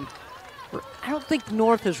game. And I don't think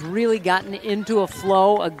North has really gotten into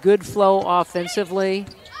a good flow offensively.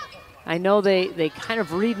 I know they kind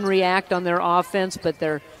of read and react on their offense, but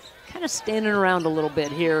they're kind of standing around a little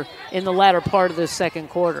bit here in the latter part of the second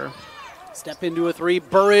quarter. Step into a 3,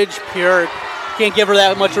 Burridge, pure. Can't give her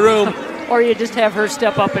that much room. Or you just have her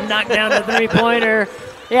step up and knock down the three-pointer.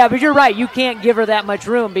 Yeah, but you're right. You can't give her that much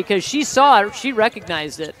room because she saw it. She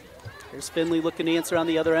recognized it. Here's Finley looking to answer on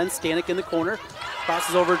the other end. Stanek in the corner.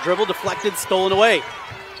 Crosses over, dribble, deflected, stolen away.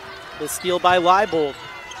 The steal by Leibold.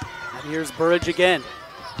 And here's Burridge again.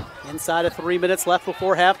 Inside of 3 minutes left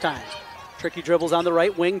before halftime. Tricky dribbles on the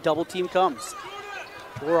right wing. Double team comes.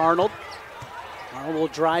 For Arnold. Arnold will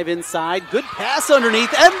drive inside. Good pass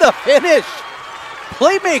underneath and the finish.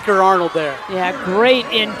 Playmaker Arnold there. Yeah, great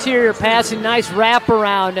interior passing, nice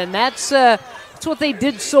wraparound, and that's what they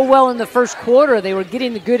did so well in the first quarter. They were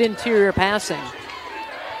getting the good interior passing.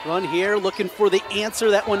 Run here, looking for the answer.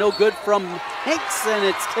 That one no good from Hanks, and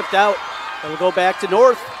it's tipped out. It'll go back to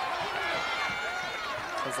North,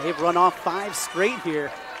 as they've run off 5 straight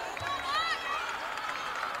here.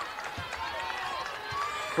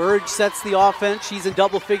 Burge sets the offense. She's in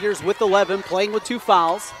double figures with 11, playing with 2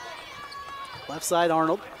 fouls. Left side,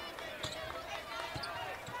 Arnold.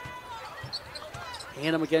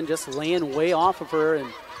 Hannum again just laying way off of her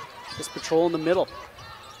and just patrolling the middle.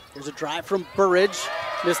 There's a drive from Burridge.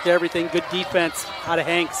 Missed everything. Good defense out of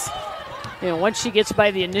Hanks. You know, once she gets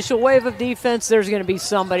by the initial wave of defense, there's going to be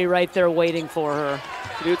somebody right there waiting for her.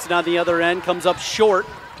 Knudsen on the other end comes up short.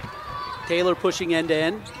 Taylor pushing end to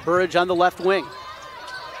end. Burridge on the left wing.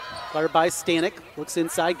 Guarded by Stanek. Looks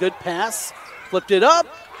inside. Good pass. Flipped it up.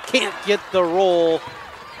 Can't get the roll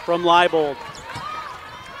from Leibold.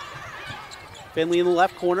 Finley in the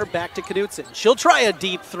left corner. Back to Knudsen. She'll try a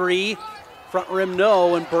deep 3. Front rim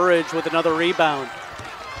no, and Burridge with another rebound.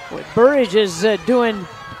 Boy, Burridge is doing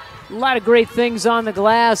a lot of great things on the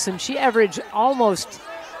glass, and she averaged almost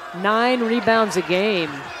 9 rebounds a game.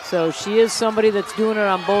 So she is somebody that's doing it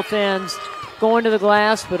on both ends, going to the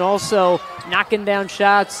glass, but also knocking down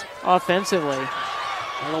shots offensively.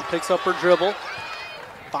 Arnold picks up her dribble,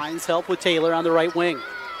 finds help with Taylor on the right wing.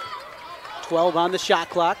 12 on the shot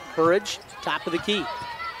clock. Burridge, top of the key.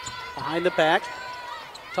 Behind the back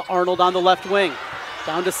to Arnold on the left wing.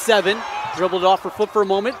 Down to 7. Dribbled off her foot for a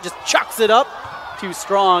moment. Just chucks it up. Too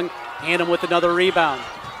strong. Hannum with another rebound.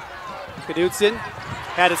 Knudsen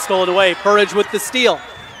had it stolen away. Burridge with the steal.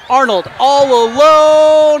 Arnold all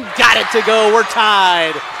alone. Got it to go. We're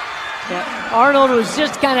tied. Yeah, Arnold was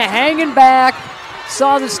just kind of hanging back.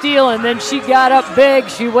 Saw the steal, and then she got up big.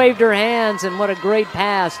 She waved her hands, and what a great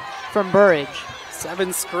pass from Burridge.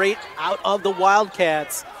 7 straight out of the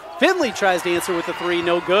Wildcats. Finley tries to answer with the 3,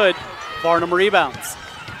 no good. Barnum rebounds.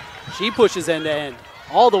 She pushes end to end.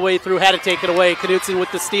 All the way through, had to take it away. Knudsen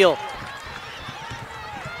with the steal.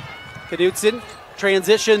 Knudsen,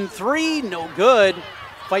 transition 3, no good.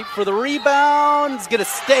 Fight for the rebound. It's gonna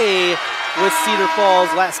stay with Cedar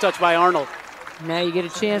Falls. Last touch by Arnold. Now you get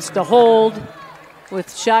a chance to hold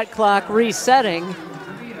with shot clock resetting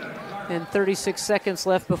and 36 seconds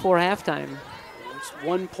left before halftime.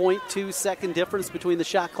 1.2 second difference between the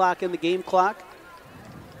shot clock and the game clock.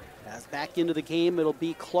 As back into the game, it'll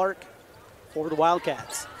be Clark for the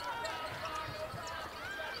Wildcats.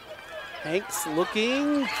 Hanks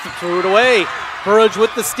looking, threw it away. Burridge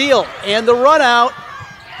with the steal and the run out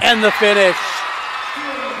and the finish.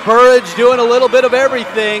 Burridge doing a little bit of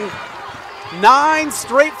everything. 9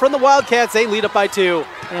 straight from the Wildcats. They lead up by 2.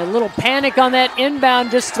 And a little panic on that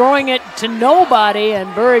inbound, just throwing it to nobody,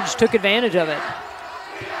 and Burridge took advantage of it.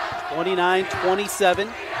 29-27.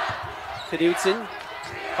 Knudsen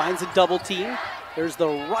finds a double team. There's the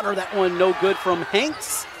runner. That one no good from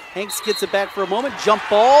Hanks. Hanks gets it back for a moment. Jump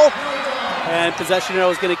ball. And possession arrow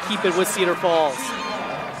is going to keep it with Cedar Falls.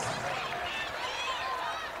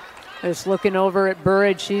 Just looking over at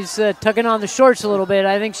Burridge, she's tugging on the shorts a little bit.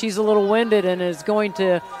 I think she's a little winded and is going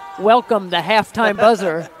to welcome the halftime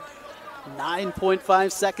buzzer.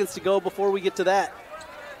 9.5 seconds to go before we get to that.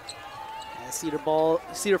 Cedar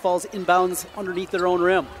Falls inbounds underneath their own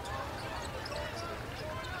rim.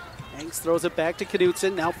 Hanks throws it back to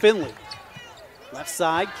Knudsen. Now Finley. Left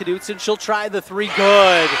side, Knudsen. She'll try the 3.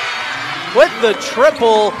 Good. With the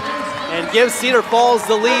triple and gives Cedar Falls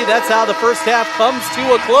the lead. That's how the first half comes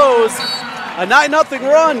to a close. A 9-0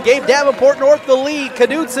 run gave Davenport North the lead.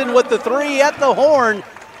 Knudsen with the 3 at the horn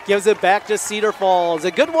gives it back to Cedar Falls.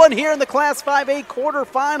 A good one here in the Class 5A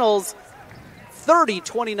quarterfinals.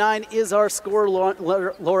 30-29 is our score,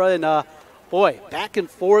 Laura, and boy, back and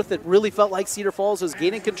forth. It really felt like Cedar Falls was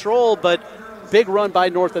gaining control, but big run by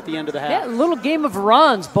North at the end of the half. Yeah, a little game of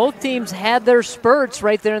runs. Both teams had their spurts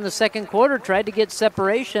right there in the second quarter, tried to get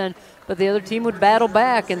separation, but the other team would battle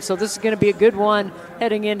back, and so this is going to be a good one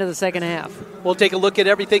heading into the second half. We'll take a look at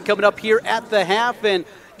everything coming up here at the half and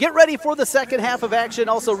get ready for the second half of action.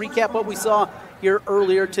 Also recap what we saw here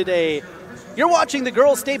earlier today. You're watching the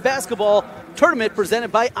Girls State Basketball Tournament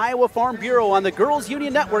presented by Iowa Farm Bureau on the Girls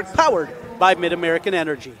Union Network, powered by Mid-American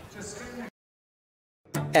Energy.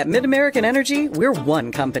 At Mid-American Energy, we're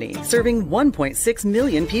one company serving 1.6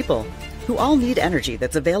 million people who all need energy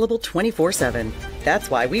that's available 24/7. That's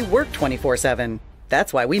why we work 24/7.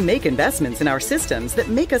 That's why we make investments in our systems that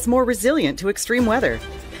make us more resilient to extreme weather.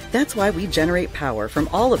 That's why we generate power from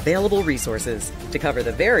all available resources to cover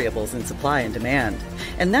the variables in supply and demand.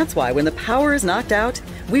 And that's why when the power is knocked out,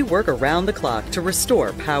 we work around the clock to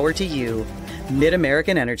restore power to you.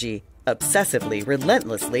 Mid-American Energy, obsessively,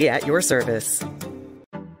 relentlessly at your service.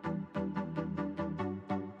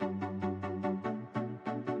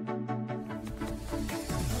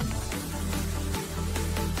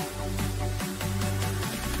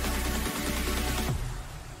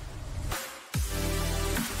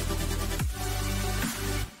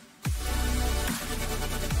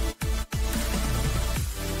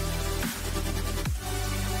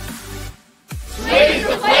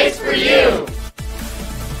 for you.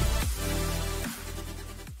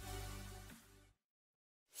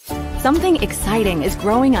 Something exciting is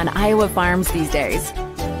growing on Iowa farms these days.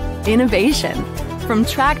 Innovation. From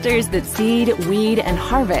tractors that seed, weed, and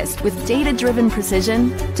harvest with data-driven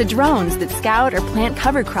precision to drones that scout or plant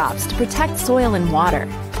cover crops to protect soil and water.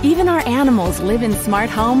 Even our animals live in smart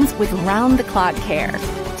homes with round-the-clock care.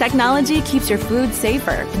 Technology keeps your food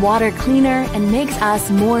safer, water cleaner, and makes us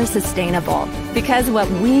more sustainable. Because what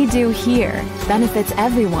we do here benefits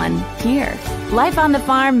everyone here. Life on the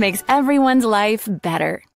farm makes everyone's life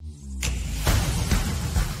better.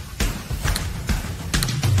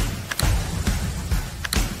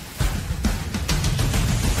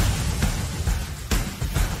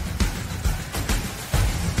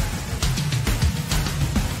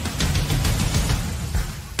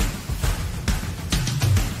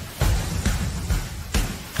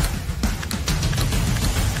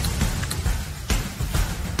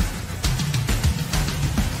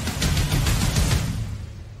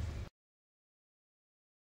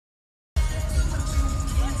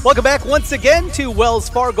 Welcome back once again to Wells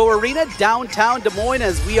Fargo Arena, downtown Des Moines,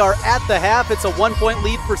 as we are at the half. It's a 1-point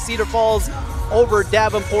lead for Cedar Falls over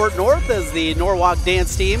Davenport North as the Norwalk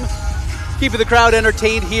dance team keeping the crowd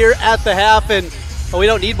entertained here at the half. And we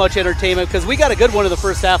don't need much entertainment because we got a good one in the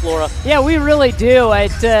first half, Laura. Yeah, we really do.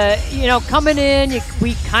 Coming in,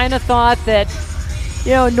 we kind of thought that,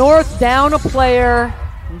 North down a player.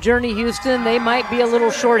 Journey Houston, they might be a little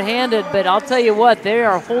short-handed, but I'll tell you what, they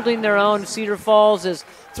are holding their own. Cedar Falls is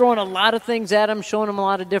throwing a lot of things at them, showing them a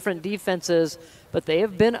lot of different defenses, but they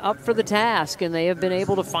have been up for the task, and they have been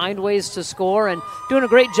able to find ways to score and doing a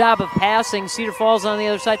great job of passing. Cedar Falls on the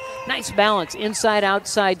other side, nice balance,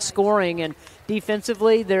 inside-outside scoring, and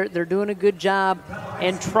defensively they're doing a good job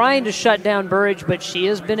and trying to shut down Burridge, but she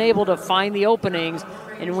has been able to find the openings.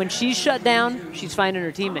 And when she's shut down, she's finding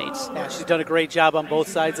her teammates. Yeah, she's done a great job on both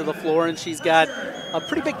sides of the floor, and she's got a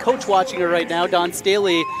pretty big coach watching her right now. Don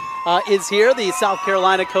Staley is here, the South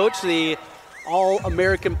Carolina coach, the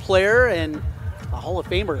All-American player, and a Hall of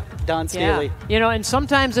Famer, Don Staley. Yeah. And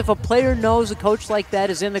sometimes if a player knows a coach like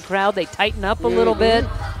that is in the crowd, they tighten up a little bit.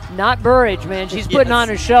 Not Burridge, man. She's putting on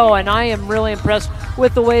a show, and I am really impressed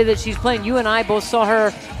with the way that she's playing. You and I both saw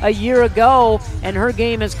her a year ago, and her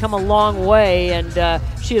game has come a long way, and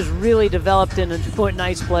she has really developed into a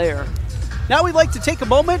nice player. Now we'd like to take a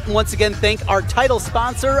moment and once again thank our title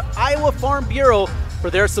sponsor, Iowa Farm Bureau, for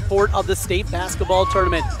their support of the state basketball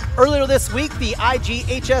tournament. Earlier this week, the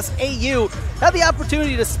IGHSAU had the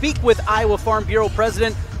opportunity to speak with Iowa Farm Bureau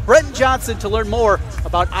President Brent Johnson to learn more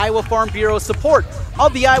about Iowa Farm Bureau's support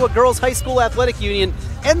of the Iowa Girls High School Athletic Union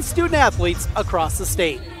and student athletes across the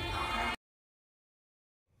state.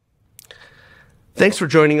 Thanks for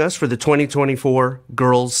joining us for the 2024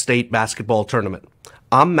 Girls State Basketball Tournament.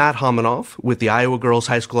 I'm Matt Hominoff with the Iowa Girls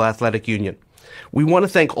High School Athletic Union. We want to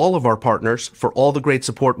thank all of our partners for all the great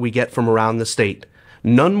support we get from around the state.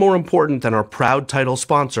 None more important than our proud title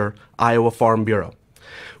sponsor, Iowa Farm Bureau.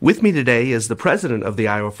 With me today is the president of the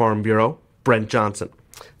Iowa Farm Bureau, Brent Johnson.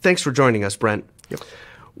 Thanks for joining us, Brent. Yep.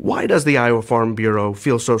 Why does the Iowa Farm Bureau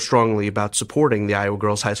feel so strongly about supporting the Iowa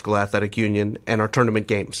Girls High School Athletic Union and our tournament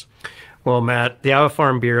games? Well, Matt, the Iowa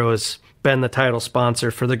Farm Bureau has been the title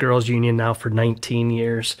sponsor for the Girls Union now for 19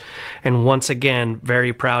 years. And once again,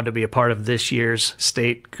 very proud to be a part of this year's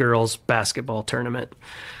state girls basketball tournament.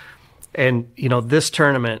 And, this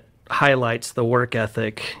tournament highlights the work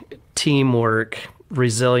ethic, teamwork,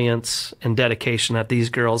 resilience, and dedication that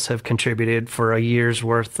these girls have contributed for a year's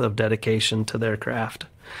worth of dedication to their craft.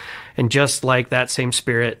 And just like that same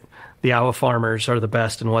spirit, the Iowa farmers are the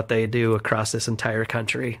best in what they do across this entire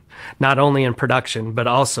country, not only in production, but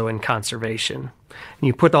also in conservation. And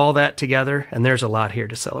you put all that together, and there's a lot here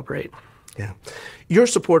to celebrate. Yeah. Your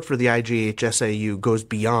support for the IGHSAU goes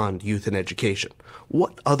beyond youth and education.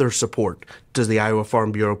 What other support does the Iowa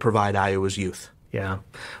Farm Bureau provide Iowa's youth? Yeah.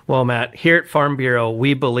 Well, Matt, here at Farm Bureau,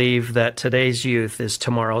 we believe that today's youth is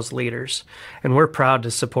tomorrow's leaders, and we're proud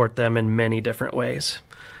to support them in many different ways.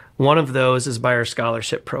 One of those is by our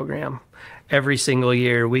scholarship program. Every single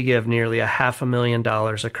year, we give nearly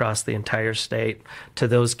 $500,000 across the entire state to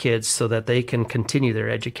those kids so that they can continue their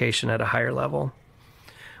education at a higher level.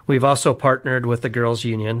 We've also partnered with the Girls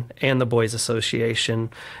Union and the Boys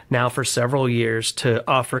Association now for several years to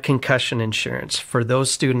offer concussion insurance for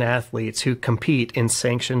those student athletes who compete in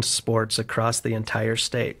sanctioned sports across the entire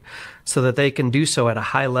state so that they can do so at a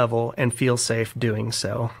high level and feel safe doing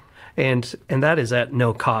so. And that is at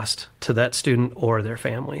no cost to that student or their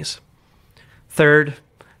families. Third,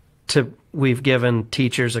 to we've given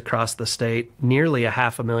teachers across the state nearly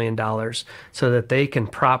 $500,000 so that they can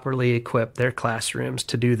properly equip their classrooms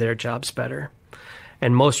to do their jobs better.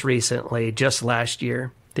 And most recently, just last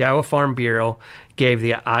year, the Iowa Farm Bureau gave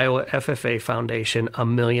the Iowa FFA Foundation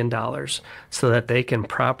 $1 million so that they can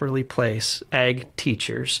properly place ag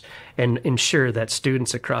teachers and ensure that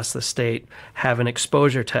students across the state have an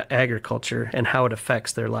exposure to agriculture and how it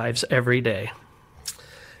affects their lives every day.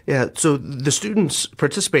 Yeah, so the students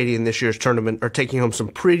participating in this year's tournament are taking home some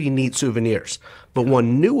pretty neat souvenirs. But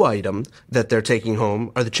one new item that they're taking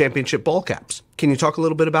home are the championship ball caps. Can you talk a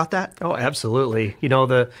little bit about that? Oh, absolutely. You know,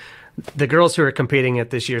 the girls who are competing at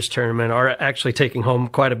this year's tournament are actually taking home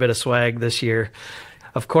quite a bit of swag this year.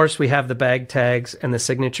 Of course, we have the bag tags and the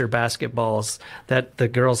signature basketballs that the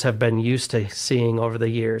girls have been used to seeing over the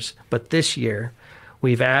years. But this year,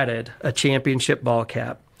 we've added a championship ball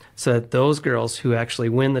cap so that those girls who actually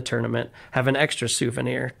win the tournament have an extra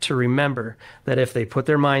souvenir to remember that if they put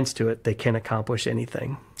their minds to it, they can accomplish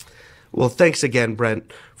anything. Well, thanks again,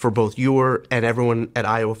 Brent, for both your and everyone at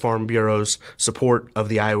Iowa Farm Bureau's support of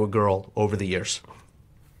the Iowa Girl over the years.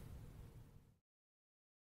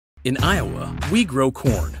 In Iowa, we grow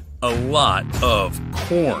corn. A lot of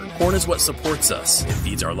corn. Corn is what supports us. It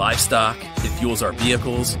feeds our livestock, it fuels our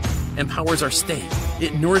vehicles, and powers our state.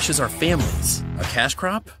 It nourishes our families. A cash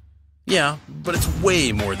crop? Yeah, but it's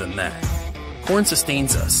way more than that. Corn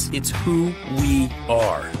sustains us. It's who we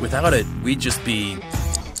are. Without it, we'd just be...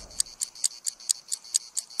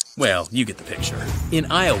 well, you get the picture.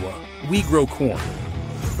 In Iowa, we grow corn.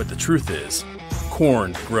 But the truth is,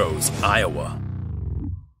 corn grows Iowa.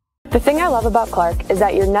 The thing I love about Clark is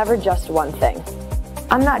that you're never just one thing.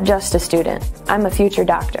 I'm not just a student. I'm a future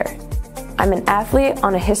doctor. I'm an athlete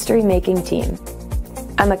on a history-making team.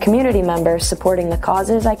 I'm a community member supporting the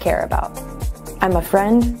causes I care about. I'm a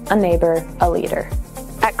friend, a neighbor, a leader.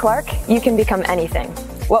 At Clark, you can become anything.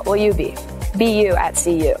 What will you be? Be you at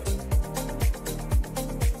CU.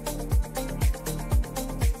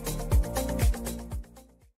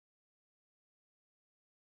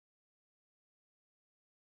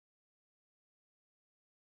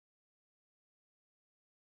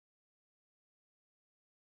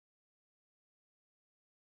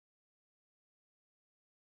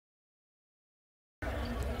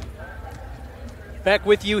 Back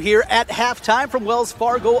with you here at halftime from Wells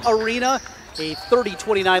Fargo Arena. A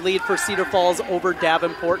 30-29 lead for Cedar Falls over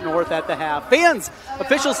Davenport North at the half. Fans,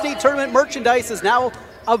 official state tournament merchandise is now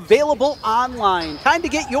available online. Time to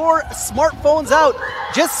get your smartphones out.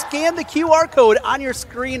 Just scan the QR code on your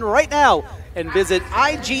screen right now and visit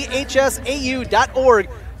IGHSAU.org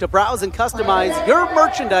to browse and customize your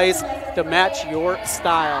merchandise to match your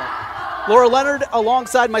style. Laura Leonard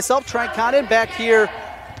alongside myself, Trent Condon, back here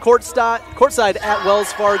courtside at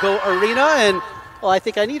Wells Fargo Arena, and well, I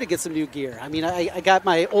think I need to get some new gear. I mean, I got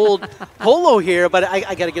my old polo here, but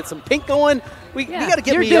I got to get some pink going. We got to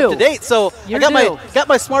get me up to date. So I got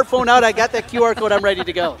my smartphone out. I got that QR code. I'm ready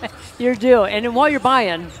to go. You're due. And then while you're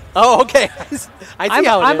buying, oh, okay.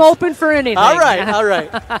 I'm open for anything. All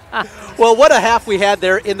right. Well, what a half we had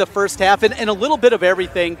there in the first half, and a little bit of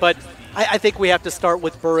everything. But I think we have to start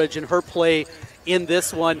with Burridge and her play in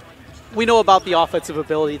this one. We know about the offensive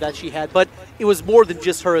ability that she had, but it was more than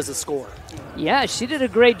just her as a scorer. Yeah, she did a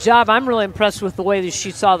great job. I'm really impressed with the way that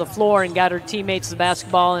she saw the floor and got her teammates the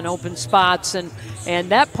basketball in open spots. And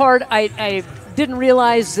that part, I didn't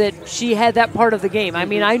realize that she had that part of the game. I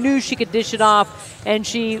mean, I knew she could dish it off, and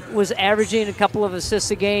she was averaging a couple of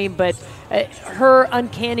assists a game, but her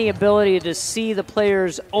uncanny ability to see the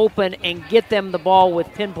players open and get them the ball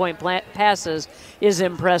with pinpoint passes is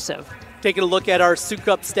impressive. Taking a look at our Sioux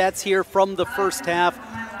Cup stats here from the first half.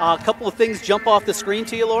 A couple of things jump off the screen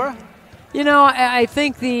to you, Laura? You know, I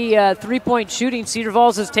think the three-point shooting, Cedar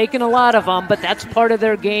Falls has taken a lot of them, but that's part of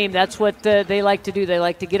their game. That's what they like to do. They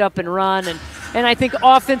like to get up and run. And I think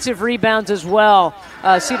offensive rebounds as well.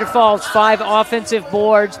 Cedar Falls, 5 offensive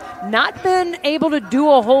boards. Not been able to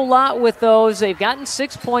do a whole lot with those. They've gotten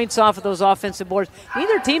 6 points off of those offensive boards.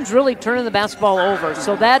 Neither team's really turning the basketball over.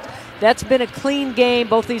 So that's been a clean game.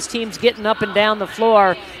 Both these teams getting up and down the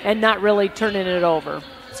floor and not really turning it over.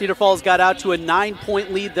 Cedar Falls got out to a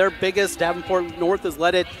 9-point lead, their biggest. Davenport North has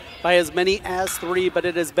led it by as many as 3, but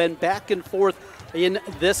it has been back and forth in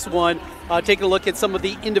this one. Taking a look at some of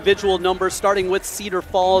the individual numbers, starting with Cedar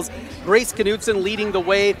Falls. Grace Knutson leading the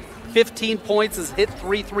way, 15 points, has hit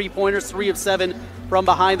 3 3-pointers, 3 of 7 from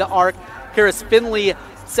behind the arc. Karis Finley,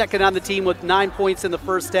 second on the team with 9 points in the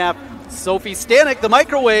first half. Sophie Stanek, the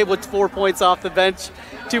microwave, with 4 points off the bench,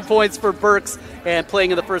 2 points for Burks, and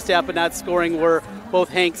playing in the first half but not scoring were both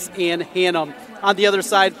Hanks and Hannum. On the other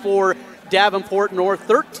side for Davenport North.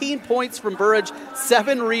 13 points from Burridge,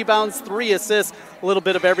 7 rebounds, 3 assists, a little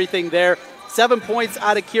bit of everything there. 7 points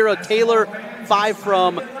out of Kira Taylor, 5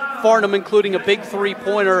 from Farnham, including a big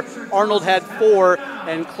three-pointer. Arnold had 4,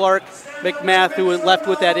 and Clark McMath, who left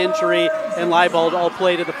with that injury, and Leibold all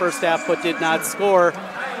played in the first half but did not score.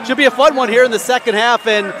 Should be a fun one here in the second half,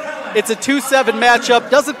 and it's a 2-7 matchup.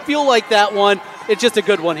 Doesn't feel like that one. It's just a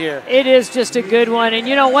good one here. It is just a good one. And,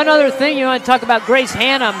 one other thing you want to talk about, Grace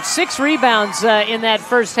Hannum, 6 rebounds in that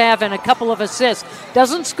first half and a couple of assists.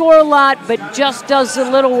 Doesn't score a lot, but just does a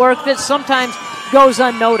little work that sometimes goes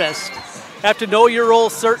unnoticed. Have to know your role,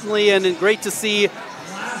 certainly, and great to see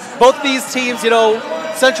both these teams.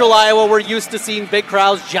 Central Iowa, we're used to seeing big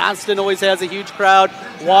crowds. Johnston always has a huge crowd,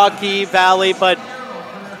 Waukee, Valley, but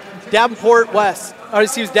Davenport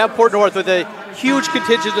North with a huge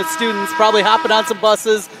contingent of students, probably hopping on some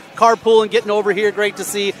buses, carpooling, getting over here. Great to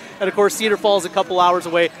see. And, of course, Cedar Falls a couple hours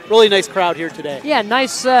away. Really nice crowd here today. Yeah,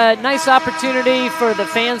 nice opportunity for the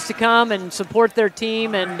fans to come and support their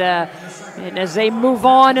team. And as they move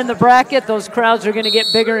on in the bracket, those crowds are going to get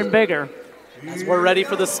bigger and bigger. As we're ready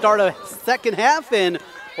for the start of second half, and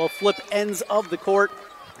we'll flip ends of the court.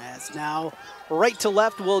 As now right to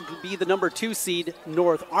left will be the number 2 seed,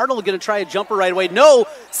 North. Arnold going to try a jumper right away. No,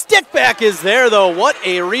 stick back is there, though. What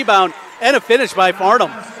a rebound and a finish by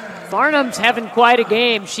Farnham. Farnham's having quite a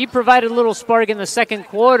game. She provided a little spark in the second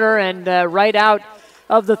quarter, and right out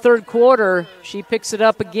of the third quarter, she picks it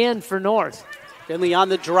up again for North. Finley on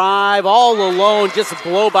the drive, all alone, just a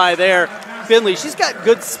blow by there. Finley, she's got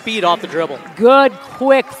good speed off the dribble. Good,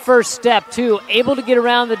 quick first step, too. Able to get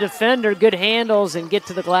around the defender, good handles, and get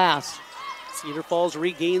to the glass. Cedar Falls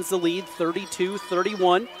regains the lead,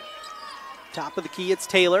 32-31. Top of the key, it's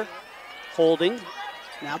Taylor. Holding,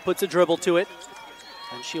 now puts a dribble to it,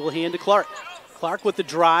 and she will hand to Clark. Clark with the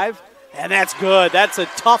drive, and that's good. That's a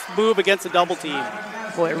tough move against a double team.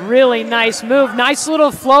 Boy, really nice move. Nice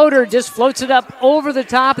little floater, just floats it up over the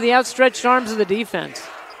top of the outstretched arms of the defense.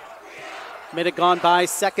 Minute gone by,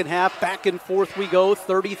 second half, back and forth we go,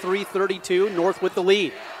 33-32, North with the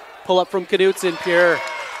lead. Pull up from Knutson, Pure.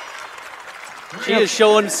 She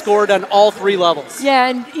has scored on all 3 levels. Yeah,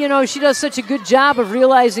 and, she does such a good job of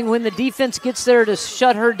realizing when the defense gets there to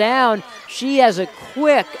shut her down, she has a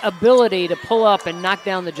quick ability to pull up and knock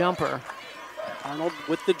down the jumper. Arnold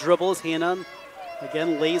with the dribble, as Hannah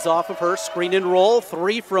again lays off of her. Screen and roll,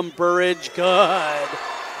 3 from Burridge, good.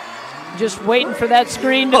 Just waiting for that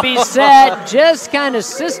screen to be set. Just kind of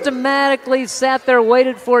systematically sat there,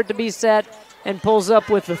 waited for it to be set, and pulls up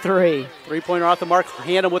with the 3. 3-pointer off the mark.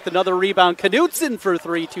 Hannah with another rebound. Knutson for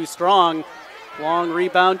 3, too strong. Long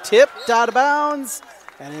rebound, tipped out of bounds,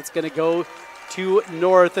 and it's going to go to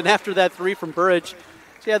North. And after that 3 from Burridge,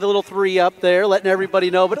 she had the little 3 up there, letting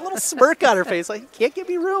everybody know, but a little smirk on her face, like, you can't give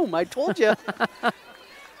me room, I told you.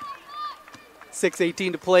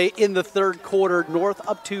 6:18 to play in the third quarter. North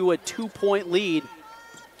up to a 2-point lead.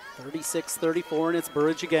 36-34, and it's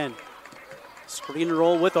Burridge again. Screen and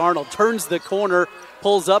roll with Arnold. Turns the corner,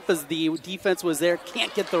 pulls up as the defense was there.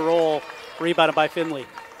 Can't get the roll. Rebounded by Finley.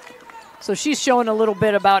 So she's showing a little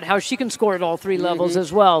bit about how she can score at all 3 levels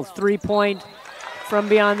as well. 3-point from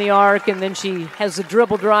beyond the arc, and then she has the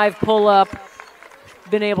dribble drive, pull up.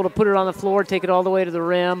 Been able to put it on the floor, take it all the way to the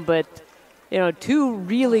rim. But, 2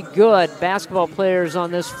 really good basketball players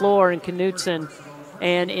on this floor in Knutson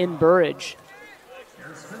and in Burridge.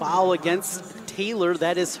 Foul against Taylor.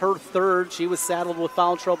 That is her 3rd. She was saddled with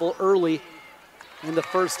foul trouble early in the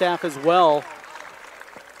first half as well.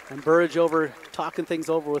 And Burridge talking things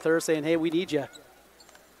over with her, saying, hey, we need you.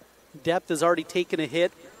 Depth has already taken a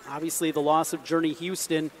hit. Obviously, the loss of Journey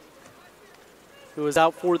Houston, who is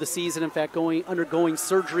out for the season, in fact, undergoing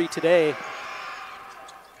surgery today.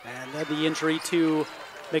 And then the injury to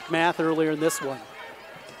McMath earlier in this one.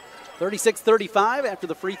 36-35 after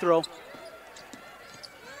the free throw.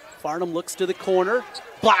 Farnham looks to the corner.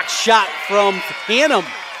 Block shot from Hannum.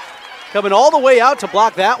 Coming all the way out to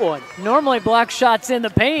block that one. Normally block shots in the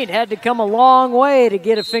paint. Had to come a long way to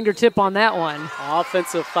get a fingertip on that one.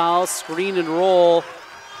 Offensive foul, screen and roll.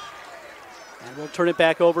 And we'll turn it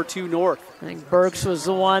back over to North. I think Burks was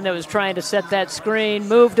the one that was trying to set that screen.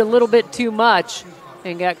 Moved a little bit too much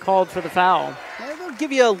and got called for the foul. Yeah, they'll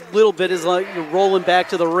give you a little bit as like you're rolling back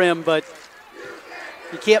to the rim, but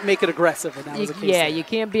you can't make it aggressive. And that was the case there. You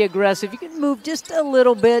can't be aggressive. You can move just a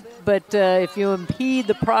little bit, but if you impede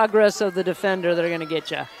the progress of the defender, they're going to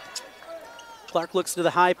get you. Clark looks to the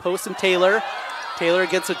high post, and Taylor. Taylor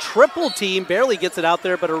gets a triple team, barely gets it out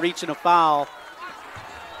there, but a reach and a foul.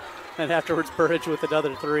 And afterwards, Burridge with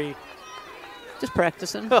another 3. Just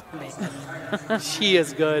practicing. Oh, man. She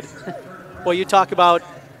is good. Well, you talk about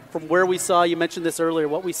from where we saw, you mentioned this earlier,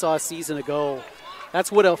 what we saw a season ago.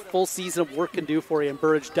 That's what a full season of work can do for you, and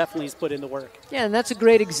Burridge definitely has put in the work. Yeah, and that's a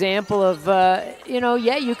great example of,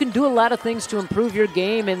 you can do a lot of things to improve your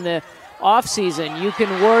game in the off season. You can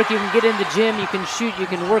work, you can get in the gym, you can shoot, you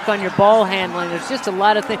can work on your ball handling. There's just a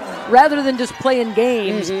lot of things. Rather than just playing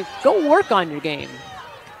games, go work on your game.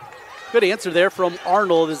 Good answer there from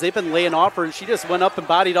Arnold as they've been laying off her, and she just went up and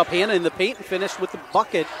bodied up Hannah in the paint and finished with the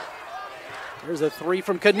bucket. There's a three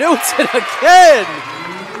from Knutson again.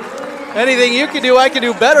 Anything you can do, I can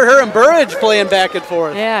do better. Her and Burridge playing back and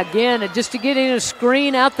forth. Yeah, again, just to get in a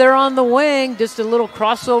screen out there on the wing, just a little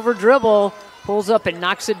crossover dribble, pulls up and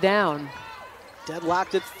knocks it down.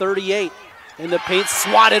 Deadlocked at 38. In the paint,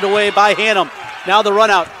 swatted away by Hannum. Now the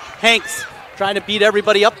run out. Hanks trying to beat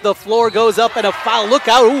everybody up. The floor goes up and a foul. Look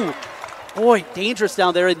out. Ooh. Boy, dangerous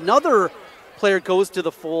down there. Another player goes to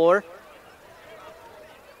the floor.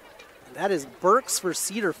 That is Burks for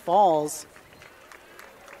Cedar Falls.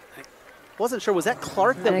 Wasn't sure, was that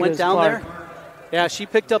Clark that went down there? Yeah, she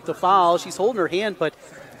picked up the foul. She's holding her hand, but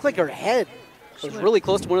it looked like her head was really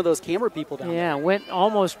close to one of those camera people down there. Yeah, went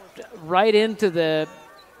almost right into the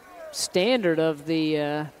standard of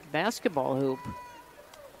the basketball hoop.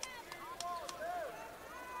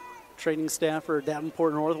 Training staff for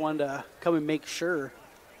Davenport North wanted to come and make sure.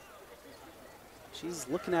 She's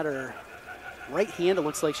looking at her right hand, it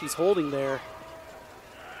looks like she's holding there.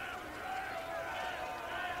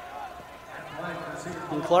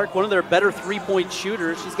 And Clark, one of their better three-point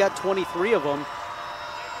shooters. She's got 23 of them.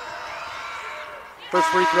 First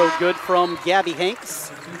free throw good from Gabby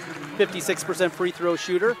Hanks. 56% free throw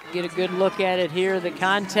shooter. Get a good look at it here. The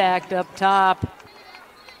contact up top.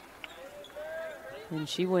 And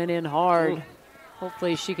she went in hard. Ooh.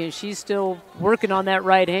 Hopefully she can. She's still working on that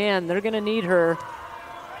right hand. They're going to need her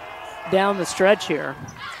down the stretch here.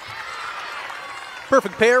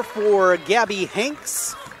 Perfect pair for Gabby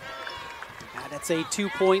Hanks. That's a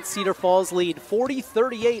 2-point Cedar Falls lead,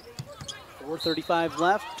 40-38. 4:35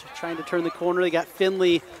 left, trying to turn the corner. They got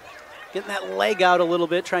Finley getting that leg out a little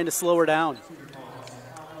bit, trying to slow her down.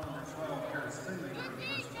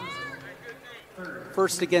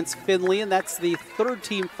 First against Finley, and that's the third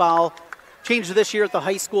team foul. Changed this year at the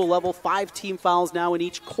high school level, 5 team fouls now in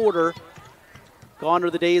each quarter. Gone are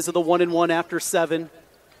the days of the 1-and-1 after 7.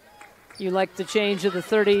 You like the change of the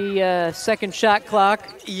 30-second shot clock?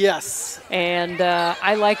 Yes. And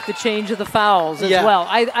I like the change of the fouls as well.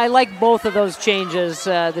 I like both of those changes,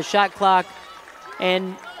 the shot clock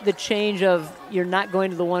and the change of you're not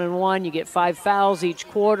going to the 1-and-1. You get 5 fouls each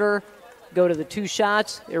quarter, go to the 2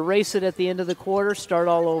 shots, erase it at the end of the quarter, start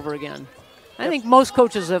all over again. I think most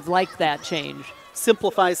coaches have liked that change.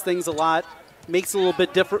 Simplifies things a lot. Makes it a little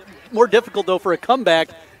bit more difficult, though, for a comeback,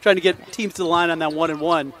 trying to get teams to the line on that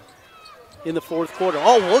 1-and-1. In the fourth quarter.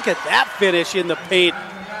 Oh, look at that finish in the paint.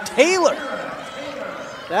 Taylor.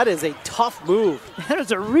 That is a tough move. That was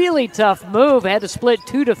a really tough move. Had to split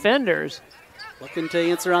 2 defenders. Looking to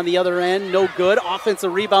answer on the other end. No good.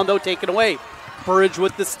 Offensive rebound, though, taken away. Burridge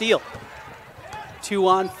with the steal.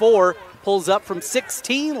 2-on-4. Pulls up from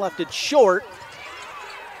 16. Left it short.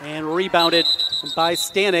 And rebounded by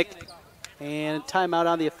Stanek. And timeout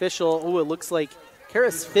on the official. Oh, it looks like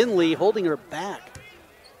Karis Finley holding her back.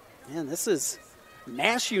 Man, this is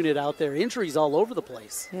Nash unit out there. Injuries all over the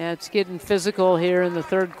place. Yeah, it's getting physical here in the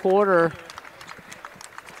third quarter.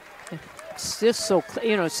 It's just so,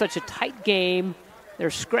 it's such a tight game. They're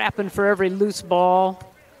scrapping for every loose ball.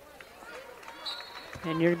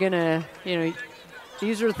 And you're going to,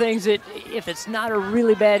 these are things that if it's not a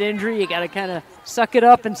really bad injury, you got to kind of suck it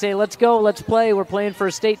up and say, let's go, let's play. We're playing for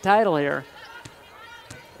a state title here.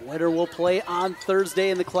 Winner will play on Thursday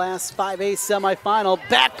in the Class 5A semifinal.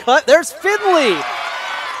 Back cut, there's Finley.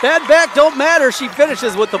 Bad back don't matter, she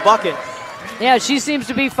finishes with the bucket. Yeah, she seems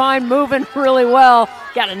to be fine, moving really well.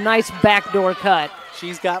 Got a nice backdoor cut.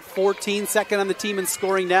 She's got 14, second on the team in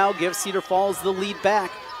scoring now. Gives Cedar Falls the lead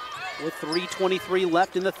back with 3:23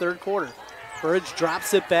 left in the third quarter. Burridge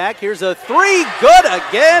drops it back. Here's a 3, good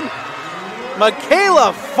again.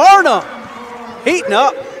 Michaela Farnham heating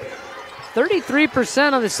up.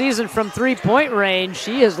 33% on the season from three-point range.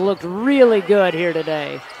 She has looked really good here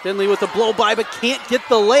today. Finley with the blow-by, but can't get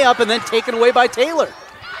the layup, and then taken away by Taylor.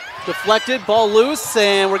 Deflected, ball loose,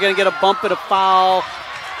 and we're going to get a bump and a foul.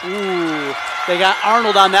 Ooh, they got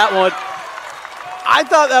Arnold on that one. I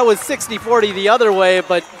thought that was 60-40 the other way,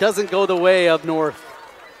 but doesn't go the way of North.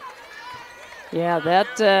 Yeah,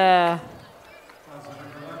 that...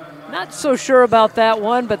 Not so sure about that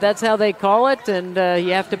one, but that's how they call it, and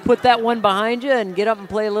you have to put that one behind you and get up and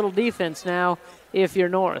play a little defense now if you're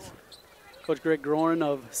North. Coach Greg Groren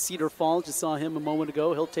of Cedar Falls, just saw him a moment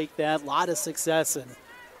ago. He'll take that. A lot of success. And,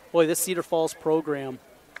 boy, this Cedar Falls program,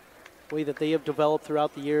 the way that they have developed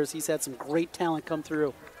throughout the years, he's had some great talent come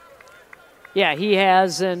through. Yeah, he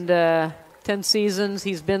has, and 10 seasons.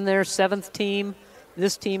 He's been their 7th team.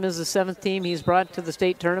 This team is the 7th team he's brought to the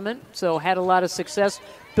state tournament, so had a lot of success,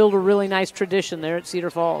 built a really nice tradition there at Cedar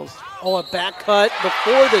Falls. Oh, a back cut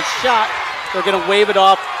before the shot. They're going to wave it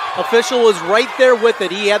off. Official was right there with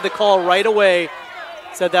it. He had the call right away.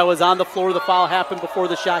 Said that was on the floor. The foul happened before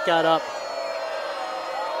the shot got up.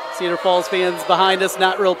 Cedar Falls fans behind us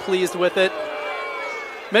not real pleased with it.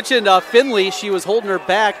 Mentioned Finley, she was holding her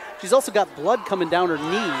back. She's also got blood coming down her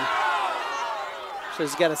knee.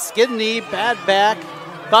 She's got a skid knee, bad back.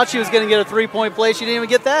 Thought she was going to get a three-point play. She didn't even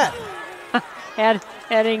get that.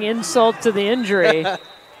 Adding insult to the injury.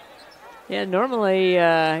 Yeah, normally,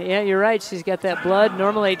 yeah, you're right. She's got that blood.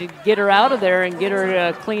 Normally to get her out of there and get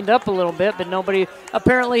her cleaned up a little bit, but nobody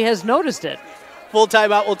apparently has noticed it. Full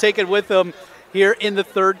timeout. We'll take it with them here in the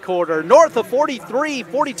third quarter. North of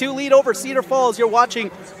 43-42 lead over Cedar Falls. You're watching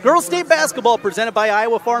Girls State Basketball presented by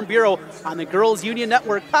Iowa Farm Bureau on the Girls Union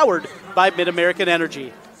Network, powered by Mid-American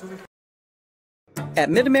Energy. At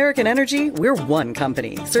Mid-American Energy, we're one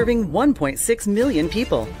company serving 1.6 million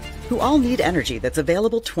people who all need energy that's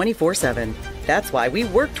available 24/7. That's why we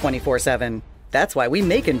work 24/7. That's why we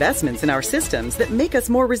make investments in our systems that make us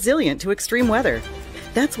more resilient to extreme weather.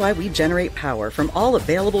 That's why we generate power from all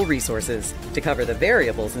available resources to cover the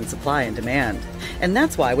variables in supply and demand. And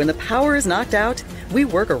that's why when the power is knocked out, we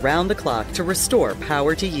work around the clock to restore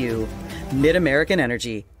power to you. Mid-American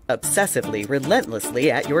Energy, obsessively,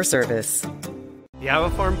 relentlessly at your service. The Iowa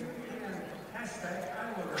Farm.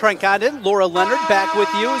 Trent Condon, Laura Leonard back with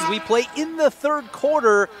you as we play in the third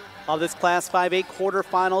quarter of this Class 5A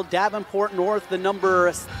quarterfinal. Davenport North, the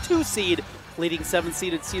number 2 seed, leading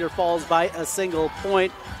 7th-seeded Cedar Falls by a single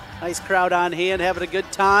point. Nice crowd on hand, having a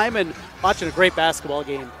good time and watching a great basketball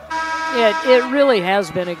game. Yeah, it really has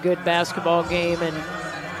been a good basketball game, and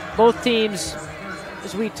both teams,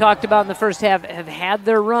 as we talked about in the first half, have had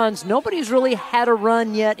their runs. Nobody's really had a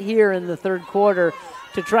run yet here in the third quarter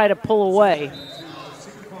to try to pull away.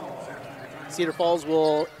 Cedar Falls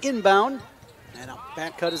will inbound, and a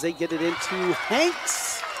back cut as they get it into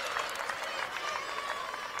Hanks.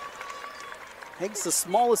 Hanks, the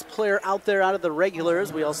smallest player out there out of the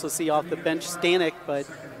regulars. We also see off the bench Stanek, but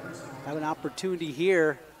have an opportunity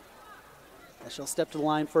here. She'll step to the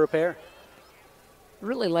line for a pair.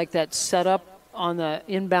 Really like that setup on the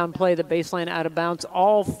inbound play, the baseline out of bounds.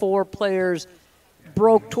 All 4 players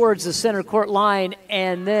broke towards the center court line,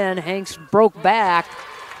 and then Hanks broke back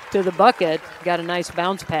to the bucket. Got a nice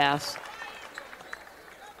bounce pass.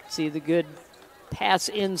 See the good pass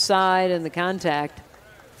inside and the contact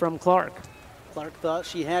from Clark. Clark thought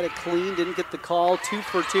she had it clean, didn't get the call. 2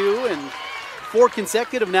 for 2, and 4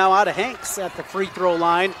 consecutive now out of Hanks at the free throw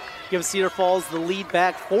line. Gives Cedar Falls the lead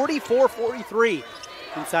back, 44-43.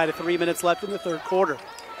 Inside of 3 minutes left in the third quarter.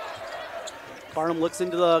 Barnum looks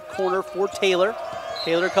into the corner for Taylor.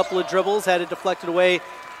 Taylor, a couple of dribbles, had it deflected away.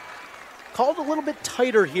 Called a little bit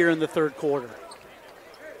tighter here in the third quarter.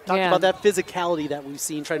 Talked about that physicality that we've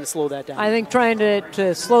seen, trying to slow that down. I think trying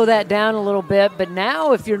to slow that down a little bit, but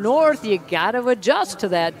now if you're North, you got to adjust to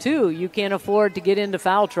that too. You can't afford to get into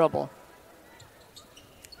foul trouble.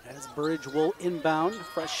 As Burridge will inbound,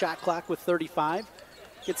 fresh shot clock with 35.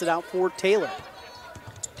 Gets it out for Taylor.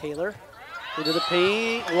 Taylor into the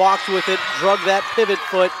paint, walked with it, drug that pivot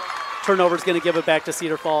foot. Turnover's going to give it back to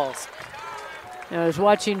Cedar Falls. I was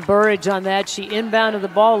watching Burridge on that. She inbounded the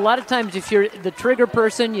ball. A lot of times if you're the trigger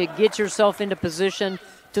person, you get yourself into position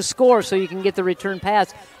to score so you can get the return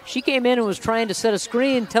pass. She came in and was trying to set a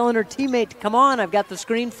screen, telling her teammate, come on, I've got the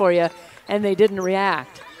screen for you, and they didn't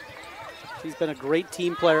react. She's been a great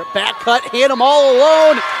team player. Back cut, Hannum all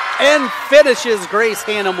alone, and finishes Grace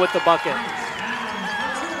Hannum with the bucket.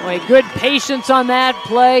 Boy, good patience on that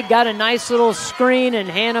play. Got a nice little screen, and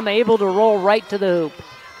Hannum able to roll right to the hoop.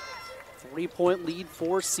 3-point lead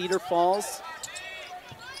for Cedar Falls.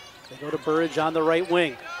 They go to Burridge on the right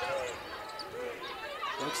wing.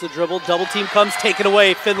 Works the dribble, double team comes, taken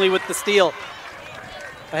away. Finley with the steal.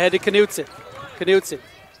 Ahead to Knutson. Knutson,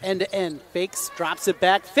 end to end, fakes, drops it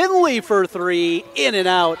back. Finley for 3, in and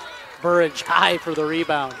out. Burridge high for the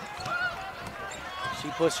rebound. She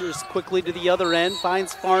pushes quickly to the other end,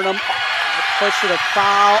 finds Farnham. Push it, a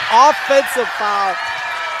foul, offensive foul.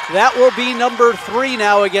 That will be number 3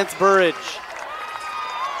 now against Burridge.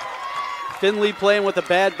 Finley playing with a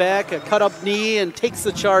bad back, a cut-up knee, and takes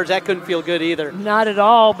the charge. That couldn't feel good either. Not at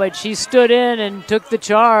all, but she stood in and took the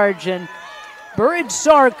charge, and Burridge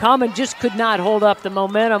saw her come and just could not hold up. The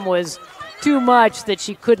momentum was too much that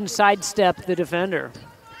she couldn't sidestep the defender.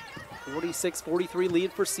 46-43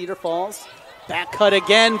 lead for Cedar Falls. Back cut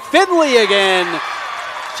again, Finley again.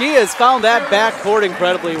 She has found that backcourt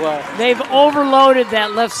incredibly well. They've overloaded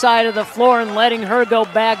that left side of the floor and letting her go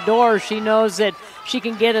back door. She knows that she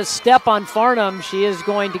can get a step on Farnham. She is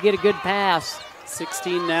going to get a good pass.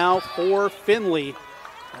 16 now for Finley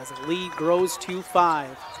as the lead grows to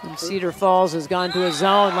 5. And Cedar Falls has gone to a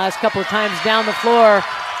zone last couple of times down the floor.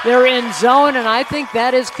 They're in zone, and I think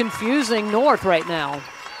that is confusing North right now.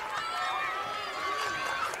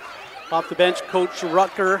 Off the bench, Coach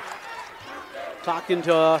Rucker talking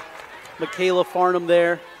to Michaela Farnham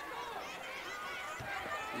there.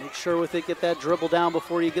 Make sure with it, get that dribble down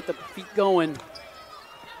before you get the feet going.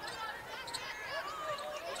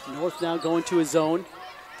 North now going to a zone.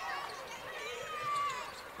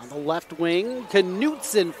 On the left wing,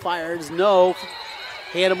 Knutson fires no.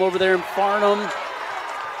 Hand him over there in Farnham.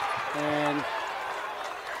 And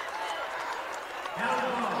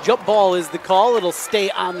jump ball is the call. It'll stay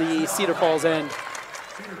on the Cedar Falls end.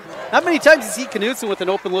 Not many times you see Knutson with an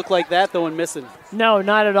open look like that, though, and missing. No,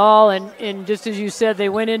 not at all. And just as you said, they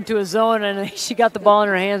went into a zone, and she got the ball in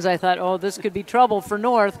her hands. I thought, oh, this could be trouble for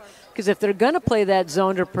North, because if they're going to play that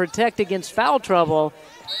zone to protect against foul trouble,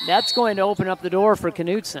 that's going to open up the door for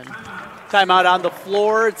Knutson. Timeout on the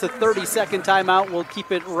floor. It's a 30-second timeout. We'll keep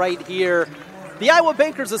it right here. The Iowa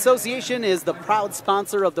Bankers Association is the proud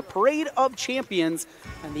sponsor of the Parade of Champions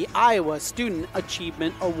and the Iowa Student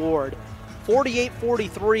Achievement Award.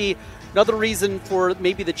 48-43. Another reason for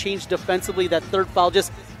maybe the change defensively, that third foul,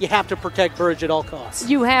 just you have to protect Burge at all costs.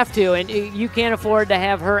 You have to, and you can't afford to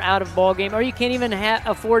have her out of ball game, or you can't even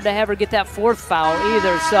afford to have her get that fourth foul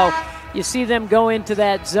either. So you see them go into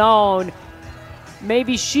that zone.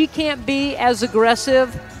 Maybe she can't be as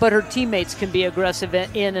aggressive, but her teammates can be aggressive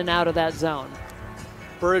in and out of that zone.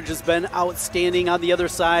 Burge has been outstanding on the other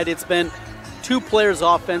side. It's been two players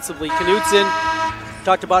offensively. Knutson,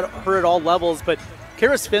 talked about her at all levels, but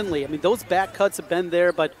Karis Finley, I mean, those back cuts have been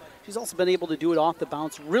there, but she's also been able to do it off the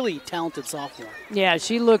bounce. Really talented sophomore. Yeah,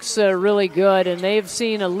 she looks really good, and they've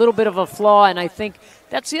seen a little bit of a flaw, and I think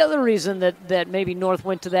that's the other reason that maybe North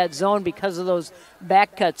went to that zone, because of those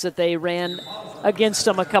back cuts that they ran against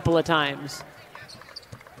them a couple of times.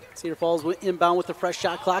 Cedar Falls inbound with the fresh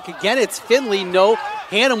shot clock. Again, it's Finley. No.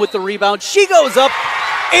 Hannum with the rebound. She goes up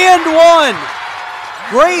and one.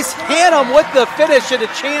 Grace Hannum with the finish and a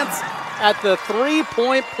chance at the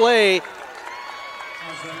three-point play.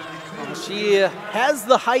 She has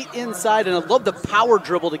the height inside, and I love the power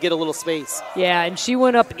dribble to get a little space. Yeah, and she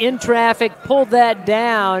went up in traffic, pulled that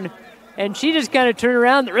down, and she just kind of turned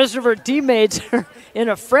around. The rest of her teammates are in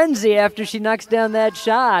a frenzy after she knocks down that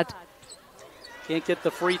shot. Can't get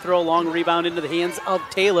the free throw. Long rebound into the hands of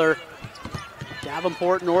Taylor.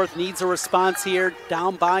 Davenport North needs a response here,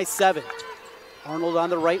 down by 7. Arnold on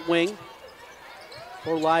the right wing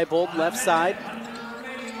for Leibold, left side.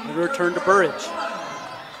 And return to Burridge.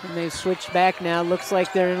 And they've switched back now. Looks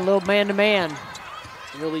like they're in a little man-to-man.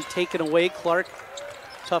 Really taken away. Clark,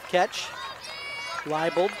 tough catch.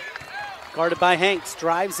 Leibold, guarded by Hanks,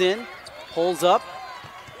 drives in, pulls up.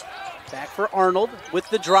 Back for Arnold with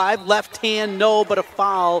the drive. Left hand, no, but a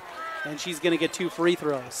foul. And she's going to get 2 free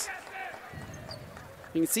throws.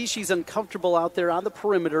 You can see she's uncomfortable out there on the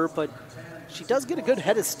perimeter, but she does get a good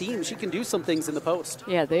head of steam. She can do some things in the post.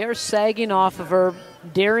 Yeah, they are sagging off of her,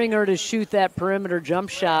 daring her to shoot that perimeter jump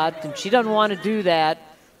shot, and she doesn't want to do that.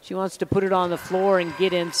 She wants to put it on the floor and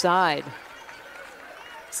get inside.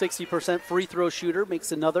 60% free throw shooter,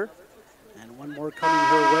 makes another, and one more coming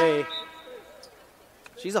her way.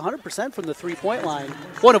 She's 100% from the three-point line.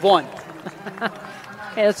 1 of 1.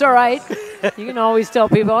 Hey, that's all right. You can always tell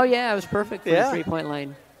people, oh, yeah, it was perfect from the three-point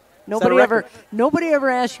line. Nobody ever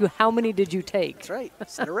asks you, how many did you take? That's right.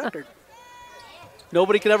 Set a record.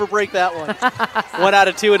 Nobody can ever break that one. 1 out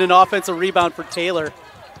of 2 and an offensive rebound for Taylor.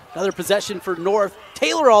 Another possession for North.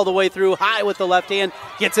 Taylor all the way through, high with the left hand.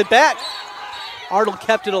 Gets it back. Arnold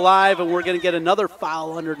kept it alive, and we're going to get another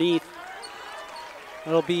foul underneath.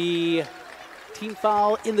 That'll be team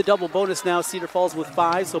foul in the double bonus now. Cedar Falls with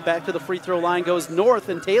 5, so back to the free throw line goes North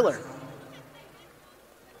and Taylor.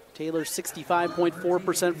 Taylor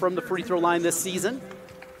 65.4% from the free throw line this season.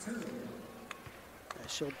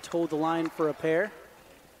 She'll toe the line for a pair.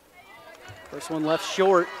 First one left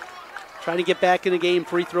short. Trying to get back in the game.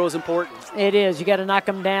 Free throw is important. It is. You got to knock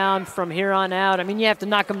them down from here on out. I mean, you have to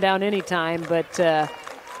knock them down anytime, but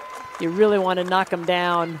you really want to knock them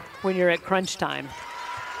down when you're at crunch time.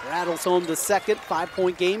 Rattles home the second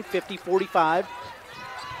 5-point game, 50-45,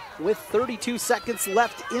 with 32 seconds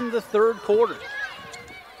left in the third quarter.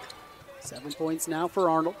 7 points now for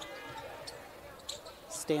Arnold.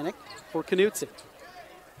 Stanek for Knutson.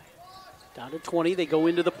 Down to 20, they go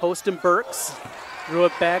into the post, and Burks threw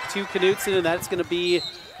it back to Knutson, and that's going to be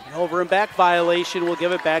an over and back violation. We'll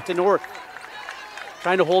give it back to North.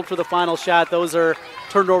 Trying to hold for the final shot. Those are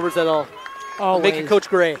turnovers that'll make it Coach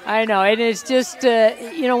Gray. I know, and it's just,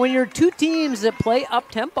 when you're two teams that play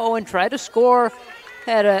up-tempo and try to score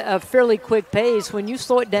at a fairly quick pace, when you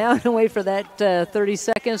slow it down and wait for that 30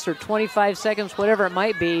 seconds or 25 seconds, whatever it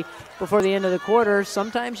might be, before the end of the quarter,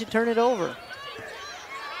 sometimes you turn it over.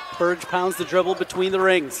 Burge pounds the dribble between the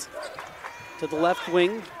rings. To the left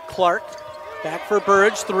wing, Clark. Back for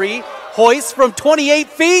Burge, 3. Hoist from 28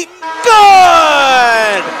 feet.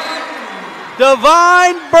 Good!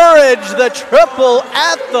 Divine Burge, the triple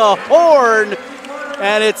at the horn.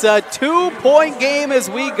 And it's a 2-point game as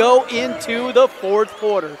we go into the fourth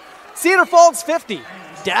quarter. Cedar Falls 50,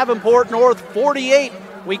 Davenport North 48.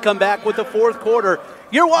 We come back with the fourth quarter.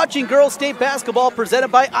 You're watching Girls State Basketball presented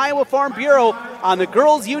by Iowa Farm Bureau on the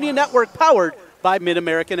Girls Union Network, powered by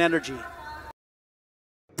Mid-American Energy.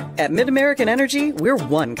 At Mid-American Energy, we're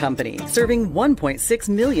one company serving 1.6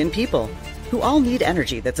 million people who all need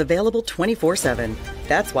energy that's available 24/7.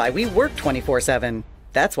 That's why we work 24/7.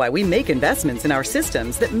 That's why we make investments in our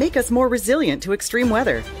systems that make us more resilient to extreme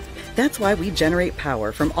weather. That's why we generate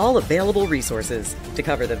power from all available resources to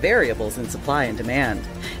cover the variables in supply and demand.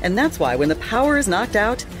 And that's why when the power is knocked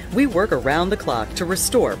out, we work around the clock to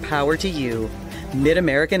restore power to you.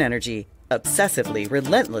 Mid-American Energy, obsessively,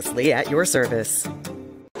 relentlessly at your service.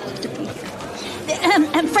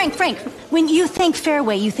 Frank, when you think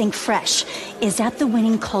Fairway, you think fresh. Is that the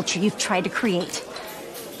winning culture you've tried to create?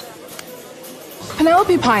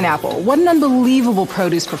 Penelope Pineapple, what an unbelievable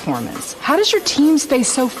produce performance. How does your team stay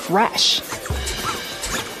so fresh?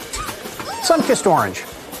 Sun-kissed orange.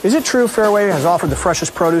 Is it true Fairway has offered the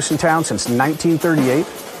freshest produce in town since 1938?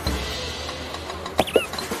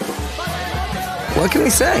 What can we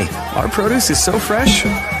say? Our produce is so fresh,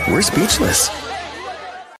 we're speechless.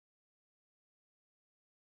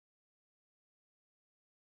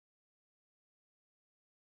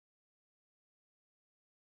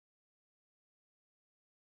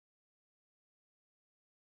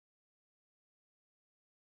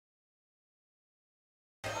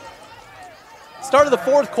 Start of the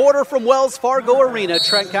fourth quarter from Wells Fargo Arena.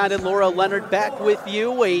 Trent Kind and Laura Leonard back with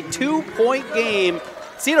you. A 2-point game.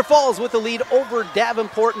 Cedar Falls with the lead over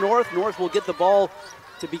Davenport North. North will get the ball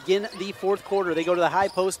to begin the fourth quarter. They go to the high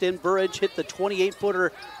post in. Burridge hit the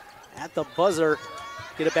 28-footer at the buzzer.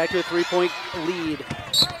 Get it back to a 3-point lead.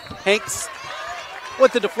 Hanks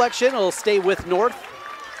with the deflection. It'll stay with North.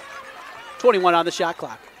 21 on the shot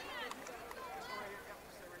clock.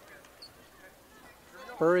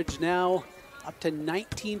 Burridge now up to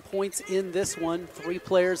 19 points in this one. 3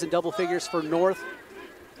 players in double figures for North.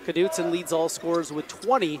 Knutson leads all scorers with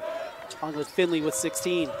 20, along with Finley with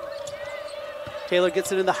 16. Taylor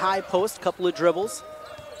gets it in the high post, couple of dribbles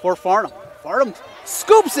for Farnham. Farnham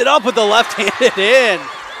scoops it up with the left-handed in.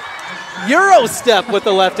 Euro step with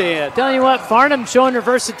the left hand. Telling you what, Farnham showing her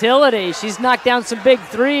versatility. She's knocked down some big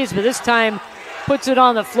threes, but this time puts it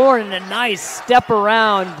on the floor in a nice step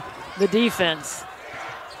around the defense.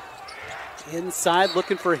 Inside,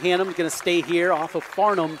 looking for Hannum, going to stay here off of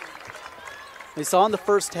Farnham. We saw in the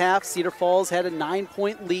first half, Cedar Falls had a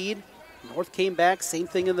 9-point lead. North came back, same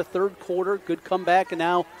thing in the third quarter. Good comeback, and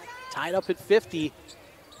now tied up at 50.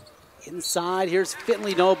 Inside, here's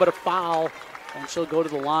Finley, no, but a foul, and she'll go to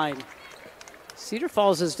the line. Cedar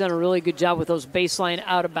Falls has done a really good job with those baseline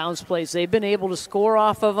out-of-bounds plays. They've been able to score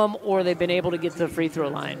off of them, or they've been able to get to the free throw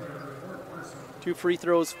line. 2 free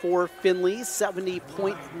throws for Finley,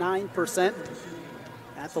 70.9%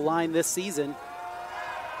 at the line this season.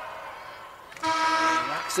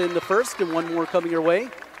 Rocks in the first, and one more coming your way.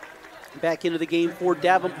 Back into the game for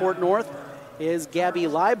Davenport North is Gabby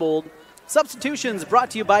Leibold. Substitutions brought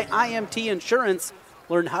to you by IMT Insurance.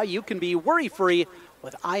 Learn how you can be worry-free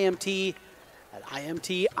with IMT at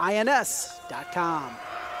IMTINS.com.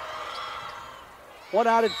 1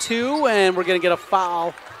 out of 2, and we're going to get a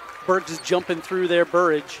foul. Burge is jumping through there,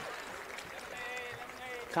 Burridge.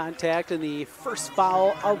 Contact in the first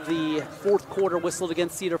foul of the fourth quarter whistled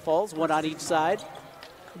against Cedar Falls, 1 on each side.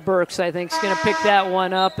 Burks, I think, is going to pick that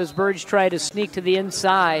one up as Burge tried to sneak to the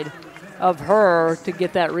inside of her to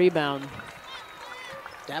get that rebound.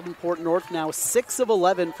 Davenport North now 6 of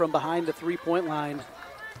 11 from behind the three-point line.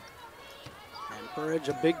 And Burridge,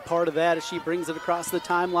 a big part of that as she brings it across the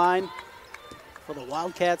timeline for the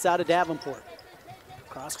Wildcats out of Davenport.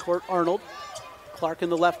 Cross court, Arnold. Clark in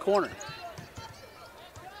the left corner.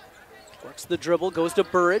 Works the dribble, goes to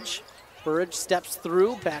Burridge. Burridge steps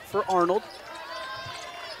through, back for Arnold.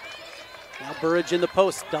 Now Burridge in the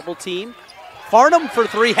post, double team. Farnham for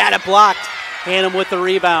three, had it blocked. Hannum with the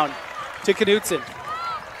rebound to Knutson.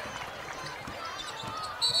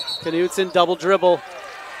 Knutson double dribble.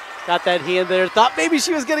 Got that hand there. Thought maybe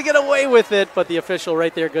she was going to get away with it, but the official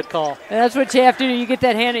right there, good call. And that's what you have to do. You get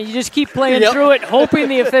that hand and you just keep playing through it, hoping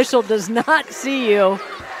the official does not see you.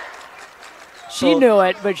 She knew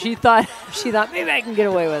it, but she thought maybe I can get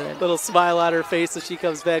away with it. Little smile on her face as she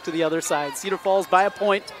comes back to the other side. Cedar Falls by a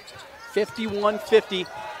point, 51-50.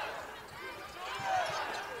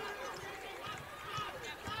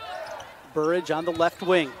 Burridge on the left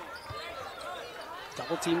wing.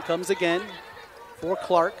 Double team comes again for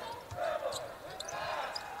Clark.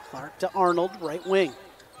 Clark to Arnold, right wing.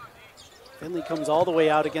 Finley comes all the way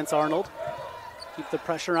out against Arnold. Keep the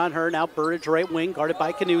pressure on her. Now Burridge right wing, guarded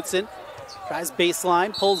by Knutson. Tries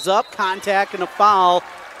baseline, pulls up, contact and a foul.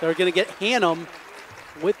 They're going to get Hannum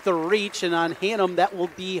with the reach, and on Hannum, that will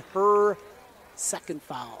be her second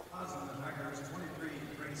foul.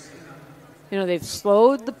 You know, they've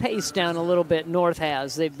slowed the pace down a little bit, North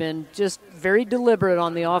has. They've been just very deliberate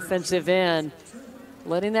on the offensive end,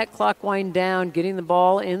 letting that clock wind down, getting the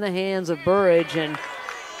ball in the hands of Burridge, and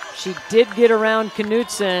she did get around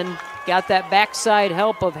Knutson, got that backside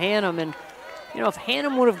help of Hannum, and you know, if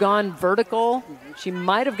Hannum would have gone vertical, she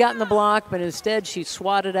might have gotten the block, but instead she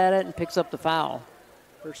swatted at it and picks up the foul.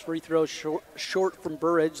 First free throw short from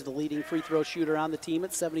Burridge, the leading free throw shooter on the team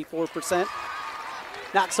at 74%.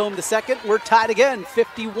 Knocks home the second. We're tied again,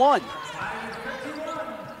 51.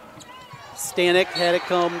 Stanek had it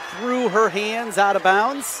come through her hands, out of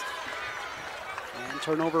bounds. And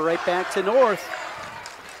turnover right back to North.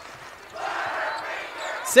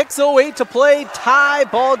 6:08 to play, tie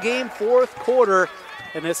ball game, fourth quarter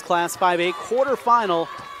in this Class 5A quarterfinal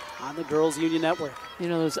on the Girls Union Network. You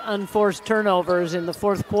know, those unforced turnovers in the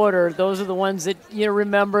fourth quarter, those are the ones that you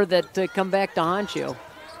remember that come back to haunt you.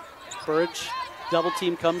 Burridge, double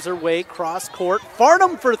team comes her way, cross court.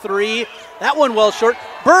 Farnham for three, that one well short.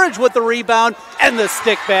 Burridge with the rebound, and the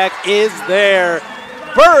stick back is there.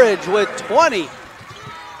 Burridge with 20.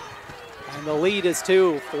 And the lead is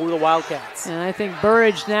 2 for the Wildcats. And I think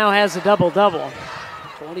Burridge now has a double-double.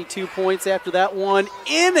 22 points after that one.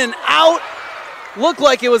 In and out. Looked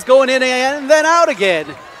like it was going in and then out again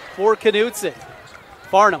for Knutson.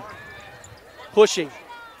 Farnham pushing,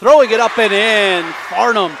 throwing it up and in.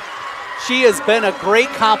 Farnham, she has been a great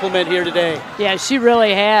compliment here today. Yeah, she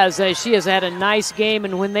really has. She has had a nice game,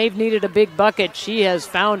 and when they've needed a big bucket, she has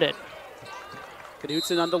found it.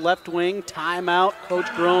 Knutson on the left wing, timeout.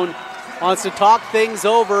 Coach Groen wants to talk things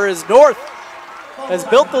over as North has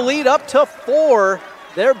built the lead up to 4.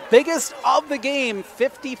 Their biggest of the game,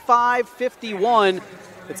 55-51.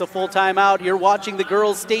 It's a full timeout. You're watching the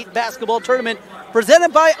Girls State Basketball Tournament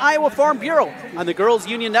presented by Iowa Farm Bureau on the Girls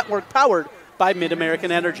Union Network, powered by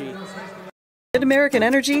Mid-American Energy. Mid-American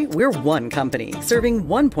Energy, we're one company serving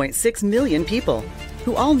 1.6 million people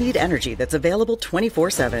who all need energy that's available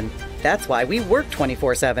 24/7. That's why we work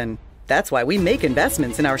 24/7. That's why we make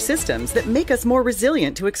investments in our systems that make us more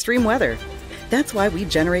resilient to extreme weather. That's why we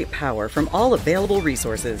generate power from all available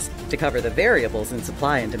resources to cover the variables in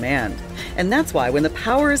supply and demand. And that's why when the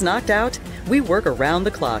power is knocked out, we work around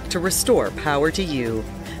the clock to restore power to you.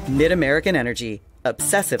 Mid-American Energy,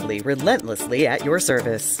 obsessively, relentlessly at your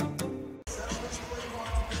service.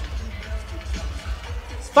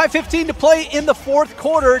 5:15 to play in the fourth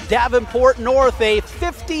quarter. Davenport North, a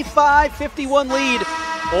 55-51 lead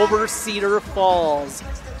over Cedar Falls.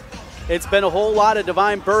 It's been a whole lot of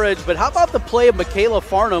Divine Burridge, but how about the play of Michaela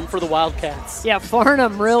Farnham for the Wildcats? Yeah,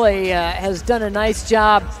 Farnham really has done a nice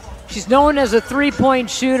job. She's known as a three-point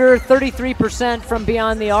shooter, 33% from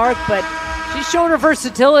beyond the arc, but she's shown her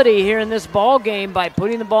versatility here in this ball game by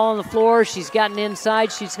putting the ball on the floor. She's gotten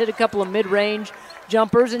inside. She's hit a couple of mid-range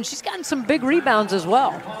jumpers, and she's gotten some big rebounds as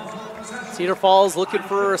well. Cedar Falls looking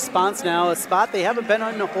for a response now, a spot they haven't been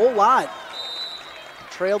on a whole lot.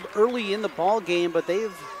 Trailed early in the ball game, but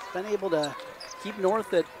they've been able to keep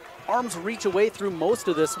North at arm's reach away through most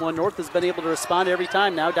of this one. North has been able to respond every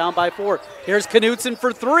time, now down by 4. Here's Knutson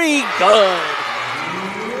for 3, good.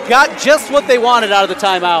 Got just what they wanted out of the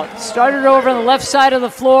timeout. Started over on the left side of the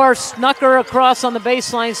floor, snuck her across on the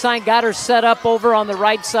baseline sign, got her set up over on the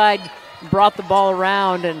right side, brought the ball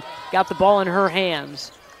around and got the ball in her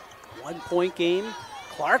hands. 1-point game.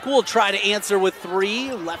 Clark will try to answer with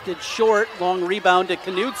 3, left it short, long rebound to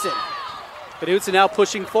Knutson. Knutson now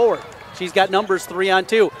pushing forward. She's got numbers 3 on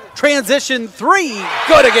 2. Transition 3,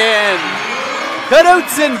 good again.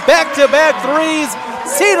 Knutson back-to-back threes.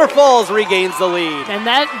 Cedar Falls regains the lead. And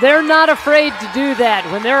they're not afraid to do that.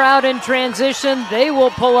 When they're out in transition, they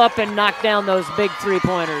will pull up and knock down those big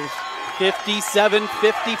three-pointers.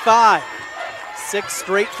 57-55. 6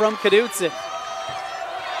 straight from Knudsen.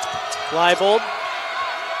 Leibold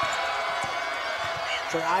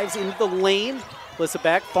drives into the lane. Listen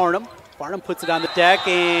back, Farnham. Farnham puts it on the deck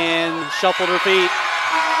and shuffled her feet.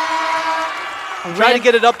 Trying to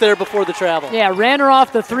get it up there before the travel. Yeah, ran her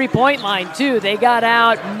off the three-point line, too. They got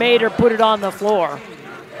out, made her put it on the floor.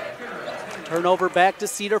 Turnover back to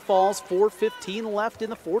Cedar Falls. 4:15 left in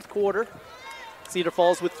the fourth quarter. Cedar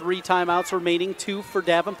Falls with 3 timeouts remaining, 2 for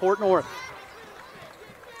Davenport North.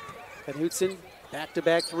 Knudsen,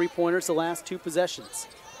 back-to-back three-pointers the last 2 possessions.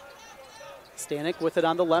 Stanek with it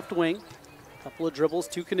on the left wing. Couple of dribbles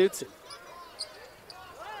to Knudsen.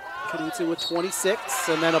 Knudsen with 26,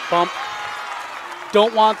 and then a bump.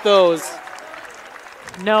 Don't want those.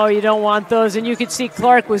 No, you don't want those. And you could see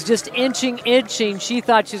Clark was just inching. She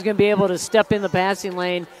thought she was going to be able to step in the passing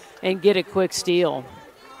lane and get a quick steal.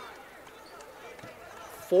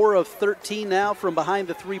 4 of 13 now from behind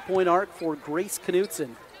the three-point arc for Grace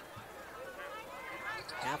Knudsen.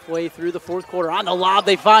 Halfway through the fourth quarter. On the lob,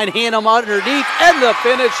 they find Hannum underneath, and the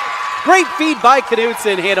finish. Great feed by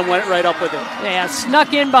Knudsen. Hannum went right up with it. Yeah,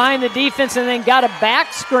 snuck in behind the defense and then got a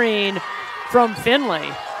back screen from Finley.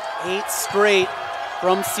 8 straight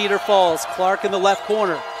from Cedar Falls. Clark in the left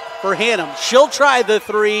corner for Hannum. She'll try the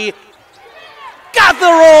 3. Got the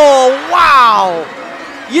roll. Wow.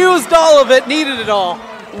 Used all of it, needed it all.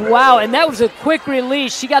 Wow, and that was a quick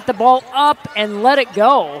release. She got the ball up and let it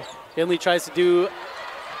go. Finley tries to do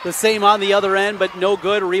the same on the other end, but no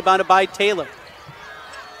good. Rebounded by Taylor.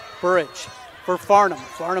 Burridge for Farnham.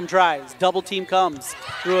 Farnham drives. Double team comes.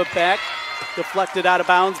 Threw it back. Deflected out of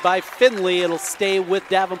bounds by Finley. It'll stay with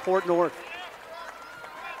Davenport North.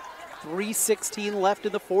 3:16 left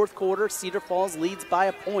in the fourth quarter. Cedar Falls leads by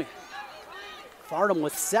a point. Farnham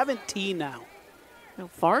with 17 now.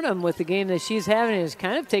 Farnham, with the game that she's having, is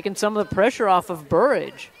kind of taking some of the pressure off of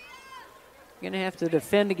Burridge. Going to have to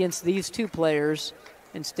defend against these 2 players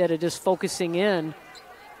instead of just focusing in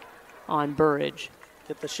on Burridge.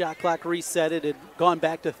 Get the shot clock reset. It had gone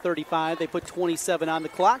back to 35. They put 27 on the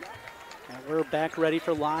clock. And we're back ready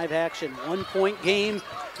for live action. 1-point game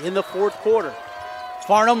in the fourth quarter.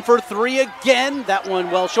 Farnham for 3 again. That one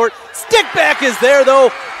well short. Stick back is there, though.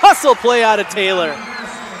 Hustle play out of Taylor.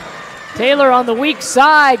 Taylor on the weak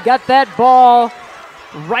side got that ball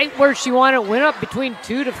right where she wanted. Went up between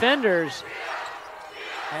 2 defenders.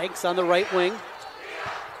 Hanks on the right wing.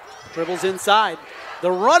 Dribbles inside.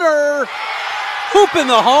 The runner. Hoop in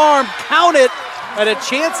the arm. Count it. And a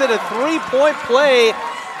chance at a 3-point play.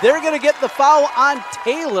 They're going to get the foul on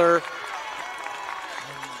Taylor.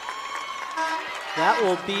 That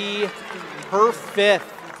will be her 5th.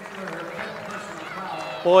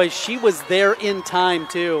 Boy, she was there in time,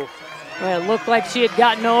 too. Well, it looked like she had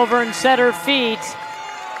gotten over and set her feet.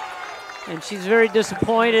 And she's very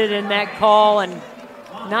disappointed in that call and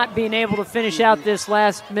not being able to finish out this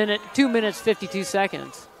last minute, 2 minutes, 52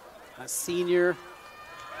 seconds. A senior.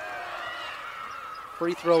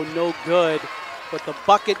 Free throw no good, but the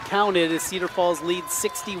bucket counted as Cedar Falls leads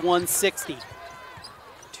 61-60.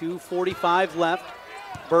 2:45 left.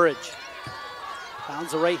 Burridge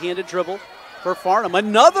founds a right-handed dribble for Farnham.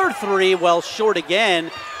 Another 3, well short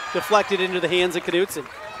again. Deflected into the hands of Knudsen.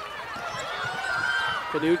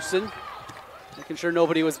 Knudsen making sure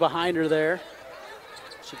nobody was behind her there.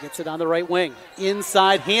 She gets it on the right wing.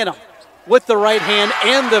 Inside Hannum with the right hand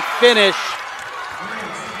and the finish.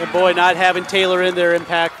 And boy, not having Taylor in there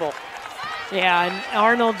impactful. Yeah, and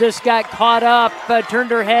Arnold just got caught up,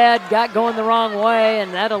 turned her head, got going the wrong way,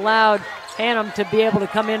 and that allowed Hannum to be able to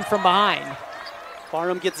come in from behind.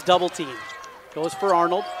 Farnham gets double teamed. Goes for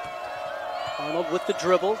Arnold. Arnold with the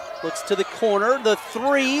dribble, looks to the corner. The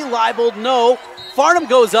 3, Leibold, no. Farnham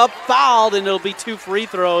goes up, fouled, and it'll be 2 free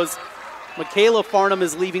throws. Michaela Farnham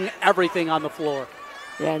is leaving everything on the floor.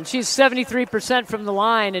 Yeah, and she's 73% from the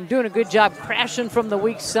line and doing a good job crashing from the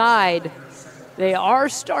weak side. They are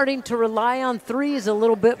starting to rely on 3s a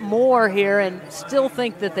little bit more here and still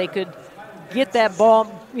think that they could get that ball,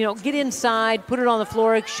 get inside, put it on the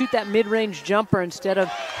floor, shoot that mid-range jumper instead of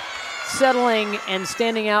settling and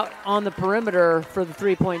standing out on the perimeter for the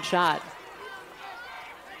 3-point shot.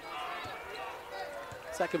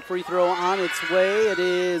 Second free throw on its way. It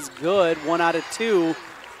is good. 1 out of 2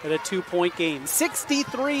 at a 2-point game.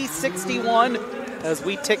 63-61 as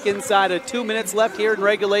we tick inside of 2 minutes left here in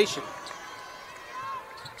regulation.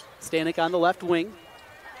 Stanek on the left wing.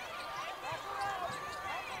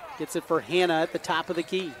 Gets it for Hannah at the top of the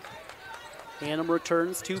key. Hannum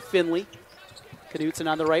returns to Finley. Knudsen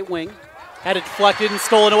on the right wing. Had it deflected and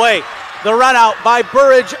stolen away. The run out by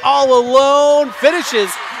Burridge all alone.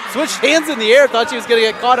 Finishes Switched hands in the air, thought she was going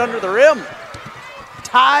to get caught under the rim.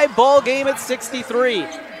 Tie ball game at 63.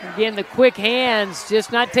 Again, the quick hands,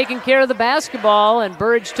 just not taking care of the basketball, and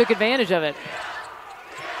Burridge took advantage of it.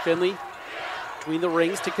 Finley between the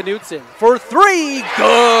rings to Knutson. For three,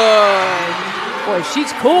 good! Boy,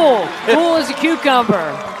 she's cool. Cool as a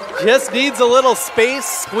cucumber. Just needs a little space,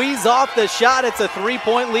 squeeze off the shot. It's a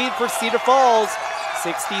 3-point lead for Cedar Falls,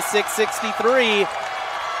 66-63,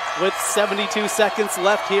 with 72 seconds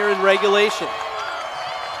left here in regulation.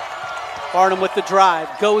 Farnham with the drive,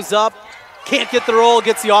 goes up, can't get the roll,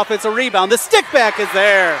 gets the offensive rebound. The stick back is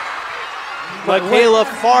there. Michaela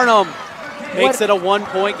Farnham makes it a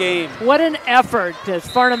 1-point game. What an effort as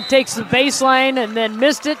Farnham takes the baseline and then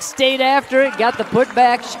missed it, stayed after it, got the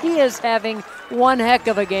putback. She is having one heck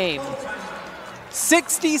of a game.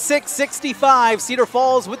 66-65, Cedar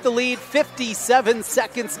Falls with the lead, 57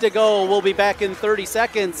 seconds to go. We'll be back in 30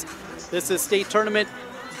 seconds. This is state tournament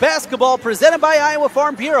basketball presented by Iowa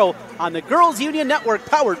Farm Bureau on the Girls Union Network,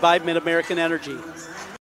 powered by Mid-American Energy.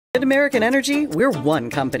 Mid-American Energy, we're one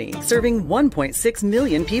company serving 1.6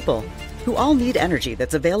 million people who all need energy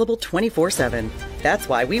that's available 24/7. That's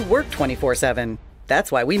why we work 24/7.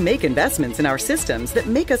 That's why we make investments in our systems that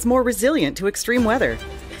make us more resilient to extreme weather.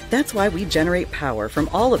 That's why we generate power from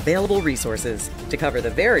all available resources to cover the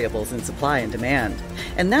variables in supply and demand.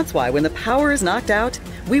 And that's why when the power is knocked out,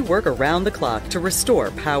 we work around the clock to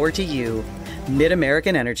restore power to you.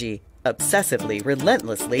 Mid-American Energy, obsessively,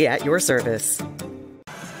 relentlessly at your service.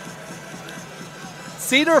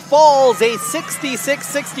 Cedar Falls, a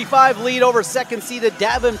 66-65 lead over second-seeded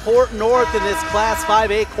Davenport North in this Class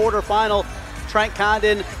 5A quarterfinal. Trent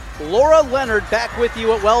Condon, Laura Leonard back with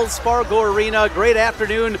you at Wells Fargo Arena. Great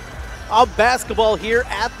afternoon of basketball here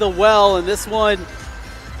at the Well, and this one,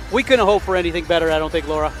 we couldn't hope for anything better, I don't think,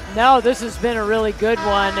 Laura. No, this has been a really good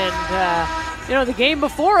one, and the game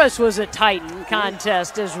before us was a Titan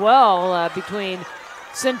contest as well between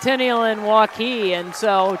Centennial and Waukee, and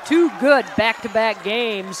so two good back-to-back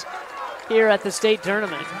games here at the state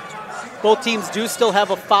tournament. Both teams do still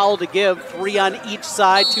have a foul to give, 3 on each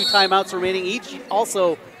side, 2 timeouts remaining each,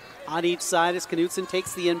 also on each side as Knutson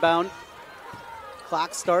takes the inbound.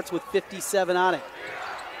 Clock starts with 57 on it.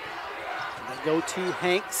 They go to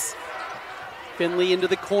Hanks. Finley into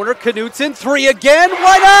the corner, Knutson, 3 again,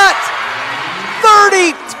 why not?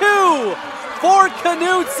 32 for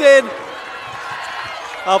Knutson.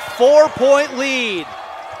 A 4-point lead.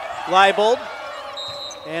 Leibold.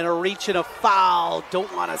 And a reach and a foul.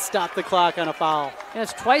 Don't want to stop the clock on a foul.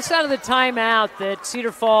 It's twice out of the timeout that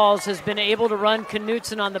Cedar Falls has been able to run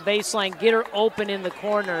Knutson on the baseline, get her open in the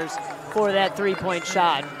corners for that 3-point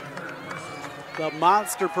shot. The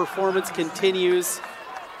monster performance continues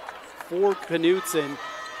for Knutson.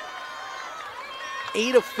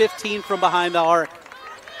 8 of 15 from behind the arc.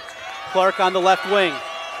 Clark on the left wing.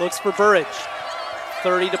 Looks for Burridge.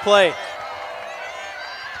 30 to play.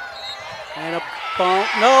 And a bump.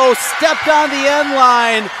 No, stepped on the end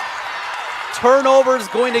line. Turnover is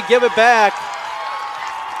going to give it back.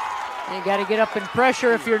 You got to get up in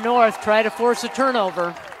pressure if you're North. Try to force a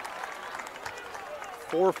turnover.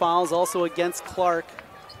 4 fouls also against Clark.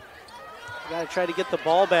 Got to try to get the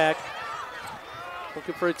ball back.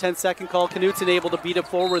 Looking for a 10-second call. Knutson able to beat it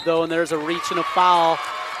forward, though, and there's a reach and a foul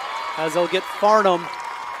as they'll get Farnham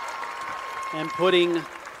and putting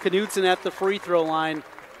Knutson at the free throw line.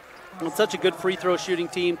 It's such a good free throw shooting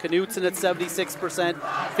team. Knutson at 76%,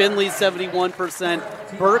 Finley's 71%,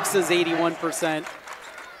 Burks is 81%.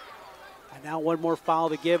 And now one more foul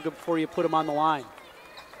to give before you put him on the line.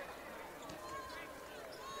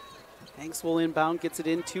 Hanks will inbound, gets it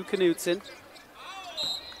into Knutson.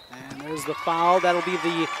 And there's the foul. That'll be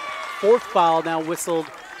the 4th foul now whistled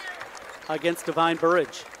against Divine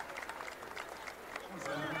Burridge.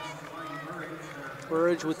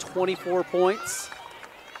 Burridge with 24 points.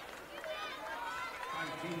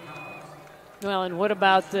 Well, and what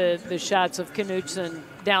about the shots of Knutson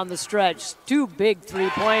down the stretch? 2 big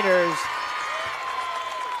 3-pointers.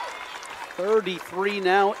 33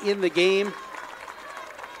 now in the game.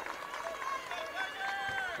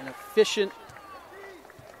 An efficient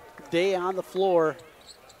day on the floor.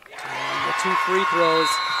 And the 2 free throws.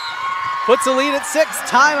 Puts the lead at 6.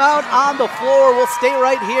 Timeout on the floor. We'll stay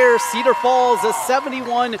right here. Cedar Falls a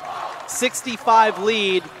 71-65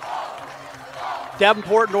 lead.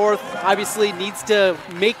 Davenport North obviously needs to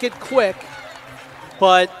make it quick,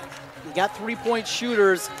 but you got 3-point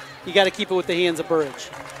shooters. You got to keep it with the hands of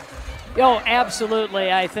Burridge. Oh,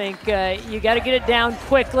 absolutely. I think you got to get it down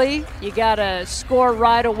quickly. You got to score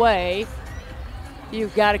right away.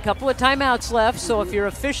 You've got a couple of timeouts left, so if you're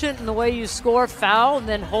efficient in the way you score, foul, and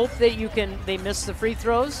then hope that they miss the free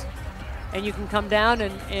throws, and you can come down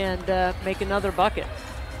and make another bucket.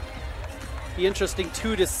 Be interesting,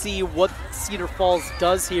 too, to see what Cedar Falls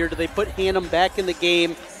does here. Do they put Hannum back in the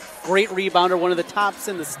game? Great rebounder, one of the tops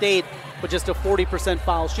in the state, but just a 40%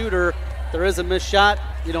 foul shooter. There is a missed shot,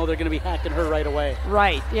 they're going to be hacking her right away.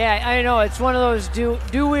 Right, yeah, I know. It's one of those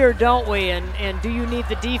do we or don't we, and do you need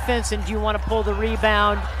the defense and do you want to pull the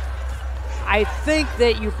rebound? I think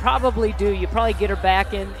that you probably do. You probably get her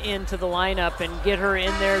back into the lineup and get her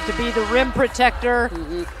in there to be the rim protector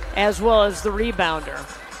as well as the rebounder.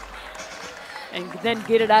 And then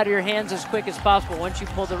get it out of your hands as quick as possible. Once you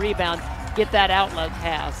pull the rebound, get that outlet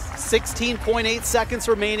pass. 16.8 seconds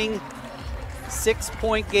remaining,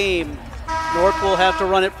 6-point game. North will have to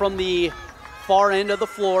run it from the far end of the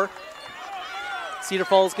floor. Cedar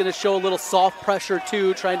Falls going to show a little soft pressure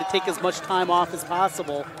too, trying to take as much time off as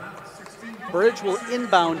possible. Burridge will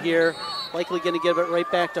inbound here, likely going to give it right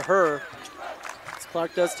back to her. As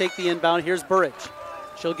Clark does take the inbound, here's Burridge.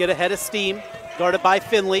 She'll get ahead of steam, guarded by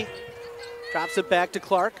Finley. Drops it back to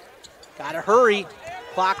Clark. Got to hurry.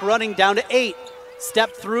 Clock running down to 8.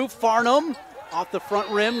 Step through, Farnham. Off the front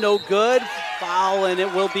rim, no good. Foul, and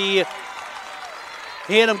it will be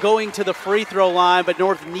Hannum going to the free throw line, but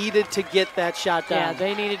North needed to get that shot down. Yeah,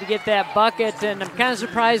 they needed to get that bucket, and I'm kind of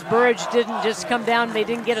surprised Burridge didn't just come down. They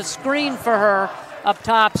didn't get a screen for her up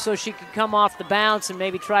top so she could come off the bounce and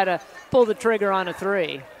maybe try to pull the trigger on a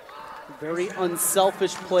three. Very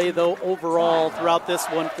unselfish play, though, overall throughout this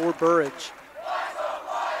one for Burridge.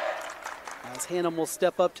 As Hannum will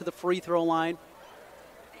step up to the free throw line.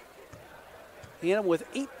 Hannum with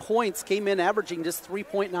 8 points, came in averaging just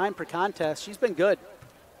 3.9 per contest. She's been good.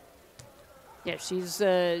 Yeah, she's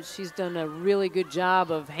done a really good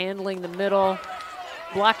job of handling the middle,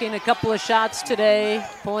 blocking a couple of shots today,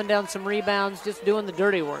 pulling down some rebounds, just doing the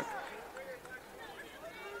dirty work.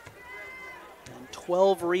 And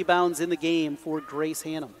 12 rebounds in the game for Grace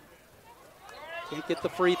Hannum. Can't get the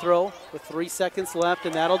free throw with 3 seconds left,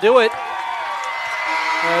 and that'll do it.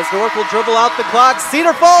 As North will dribble out the clock.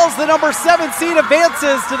 Cedar Falls, the number 7 seed,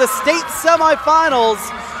 advances to the state semifinals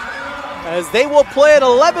as they will play at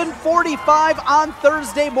 11:45 on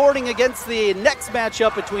Thursday morning against the next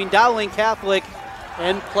matchup between Dowling Catholic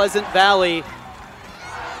and Pleasant Valley.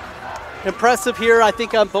 Impressive here, I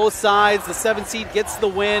think, on both sides. The 7 seed gets the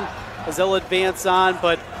win as they'll advance on,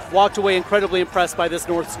 but walked away incredibly impressed by this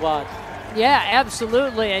North squad. Yeah,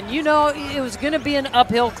 absolutely. And you know, it was going to be an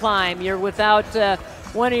uphill climb. You're without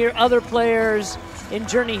one of your other players in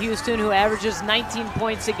Journey Houston, who averages 19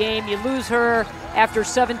 points a game. You lose her after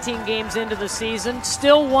 17 games into the season.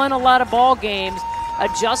 Still won a lot of ball games,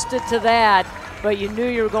 adjusted to that, but you knew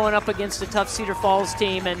you were going up against a tough Cedar Falls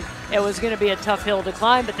team, and it was going to be a tough hill to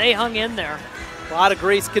climb, but they hung in there. A lot of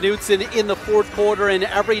Grace Knutson in the fourth quarter, and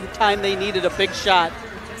every time they needed a big shot,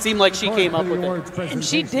 seemed like she came up with it. And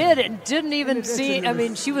she did, and didn't even see, I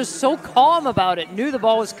mean, she was so calm about it, knew the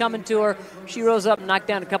ball was coming to her. She rose up and knocked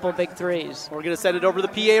down a couple of big threes. We're going to send it over to the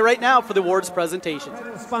PA right now for the awards presentation.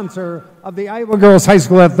 Sponsor of the Iowa Girls High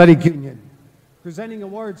School Athletic Union. Presenting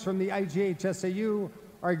awards from the IGHSAU,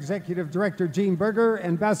 our Executive Director Gene Berger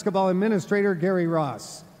and Basketball Administrator Gary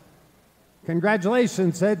Ross.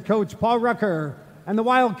 Congratulations, Head Coach Paul Rucker and the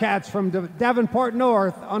Wildcats from Davenport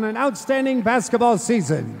North on an outstanding basketball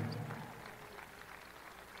season.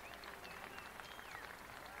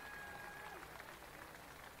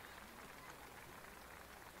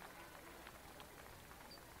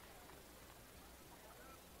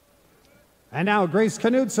 And now Grace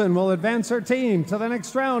Knutson will advance her team to the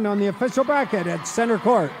next round on the official bracket at center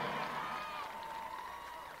court.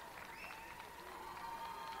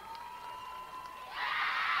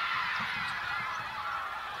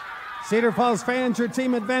 Cedar Falls fans, your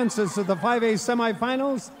team advances to the 5A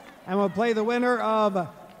semifinals and will play the winner of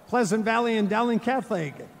Pleasant Valley and Dowling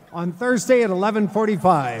Catholic on Thursday at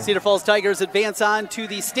 11:45. Cedar Falls Tigers advance on to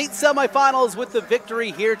the state semifinals with the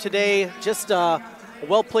victory here today. Just a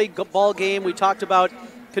well-played ball game. We talked about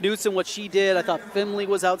Knutson, what she did. I thought Finley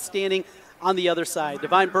was outstanding on the other side.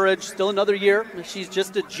 Divine Burridge, still another year. She's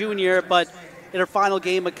just a junior, but in her final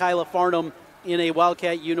game, Mikaela Farnham in a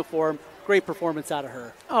Wildcat uniform. Great performance out of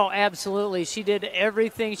her. Oh, absolutely. She did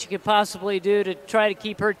everything she could possibly do to try to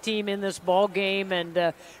keep her team in this ball game,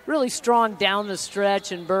 and really strong down the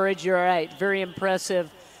stretch. And Burridge, you're right, very impressive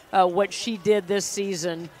what she did this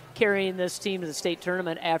season, carrying this team to the state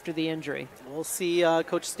tournament after the injury. We'll see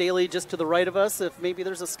Coach Staley just to the right of us if maybe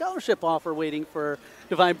there's a scholarship offer waiting for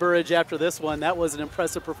Divine Burridge after this one. That was an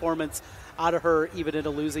impressive performance out of her, even in a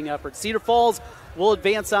losing effort. Cedar Falls will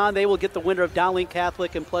advance on. They will get the winner of Dowling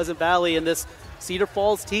Catholic and Pleasant Valley. And this Cedar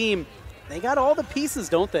Falls team, they got all the pieces,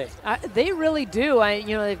 don't they? They really do.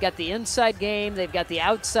 They've got the inside game, they've got the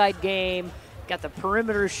outside game, got the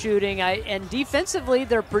perimeter shooting, and defensively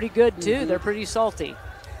they're pretty good too. They're pretty salty.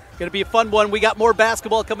 Going to be a fun one. We got more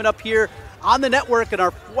basketball coming up here on the network in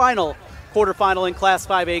our final quarterfinal in Class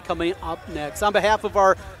 5A coming up next. On behalf of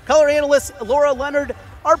our color analyst, Laura Leonard,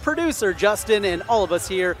 our producer, Justin, and all of us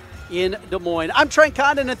here in Des Moines, I'm Trent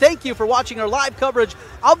Condon, and thank you for watching our live coverage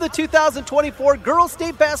of the 2024 Girls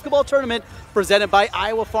State Basketball Tournament presented by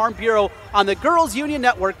Iowa Farm Bureau on the Girls Union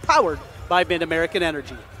Network, powered by Mid-American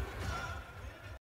Energy.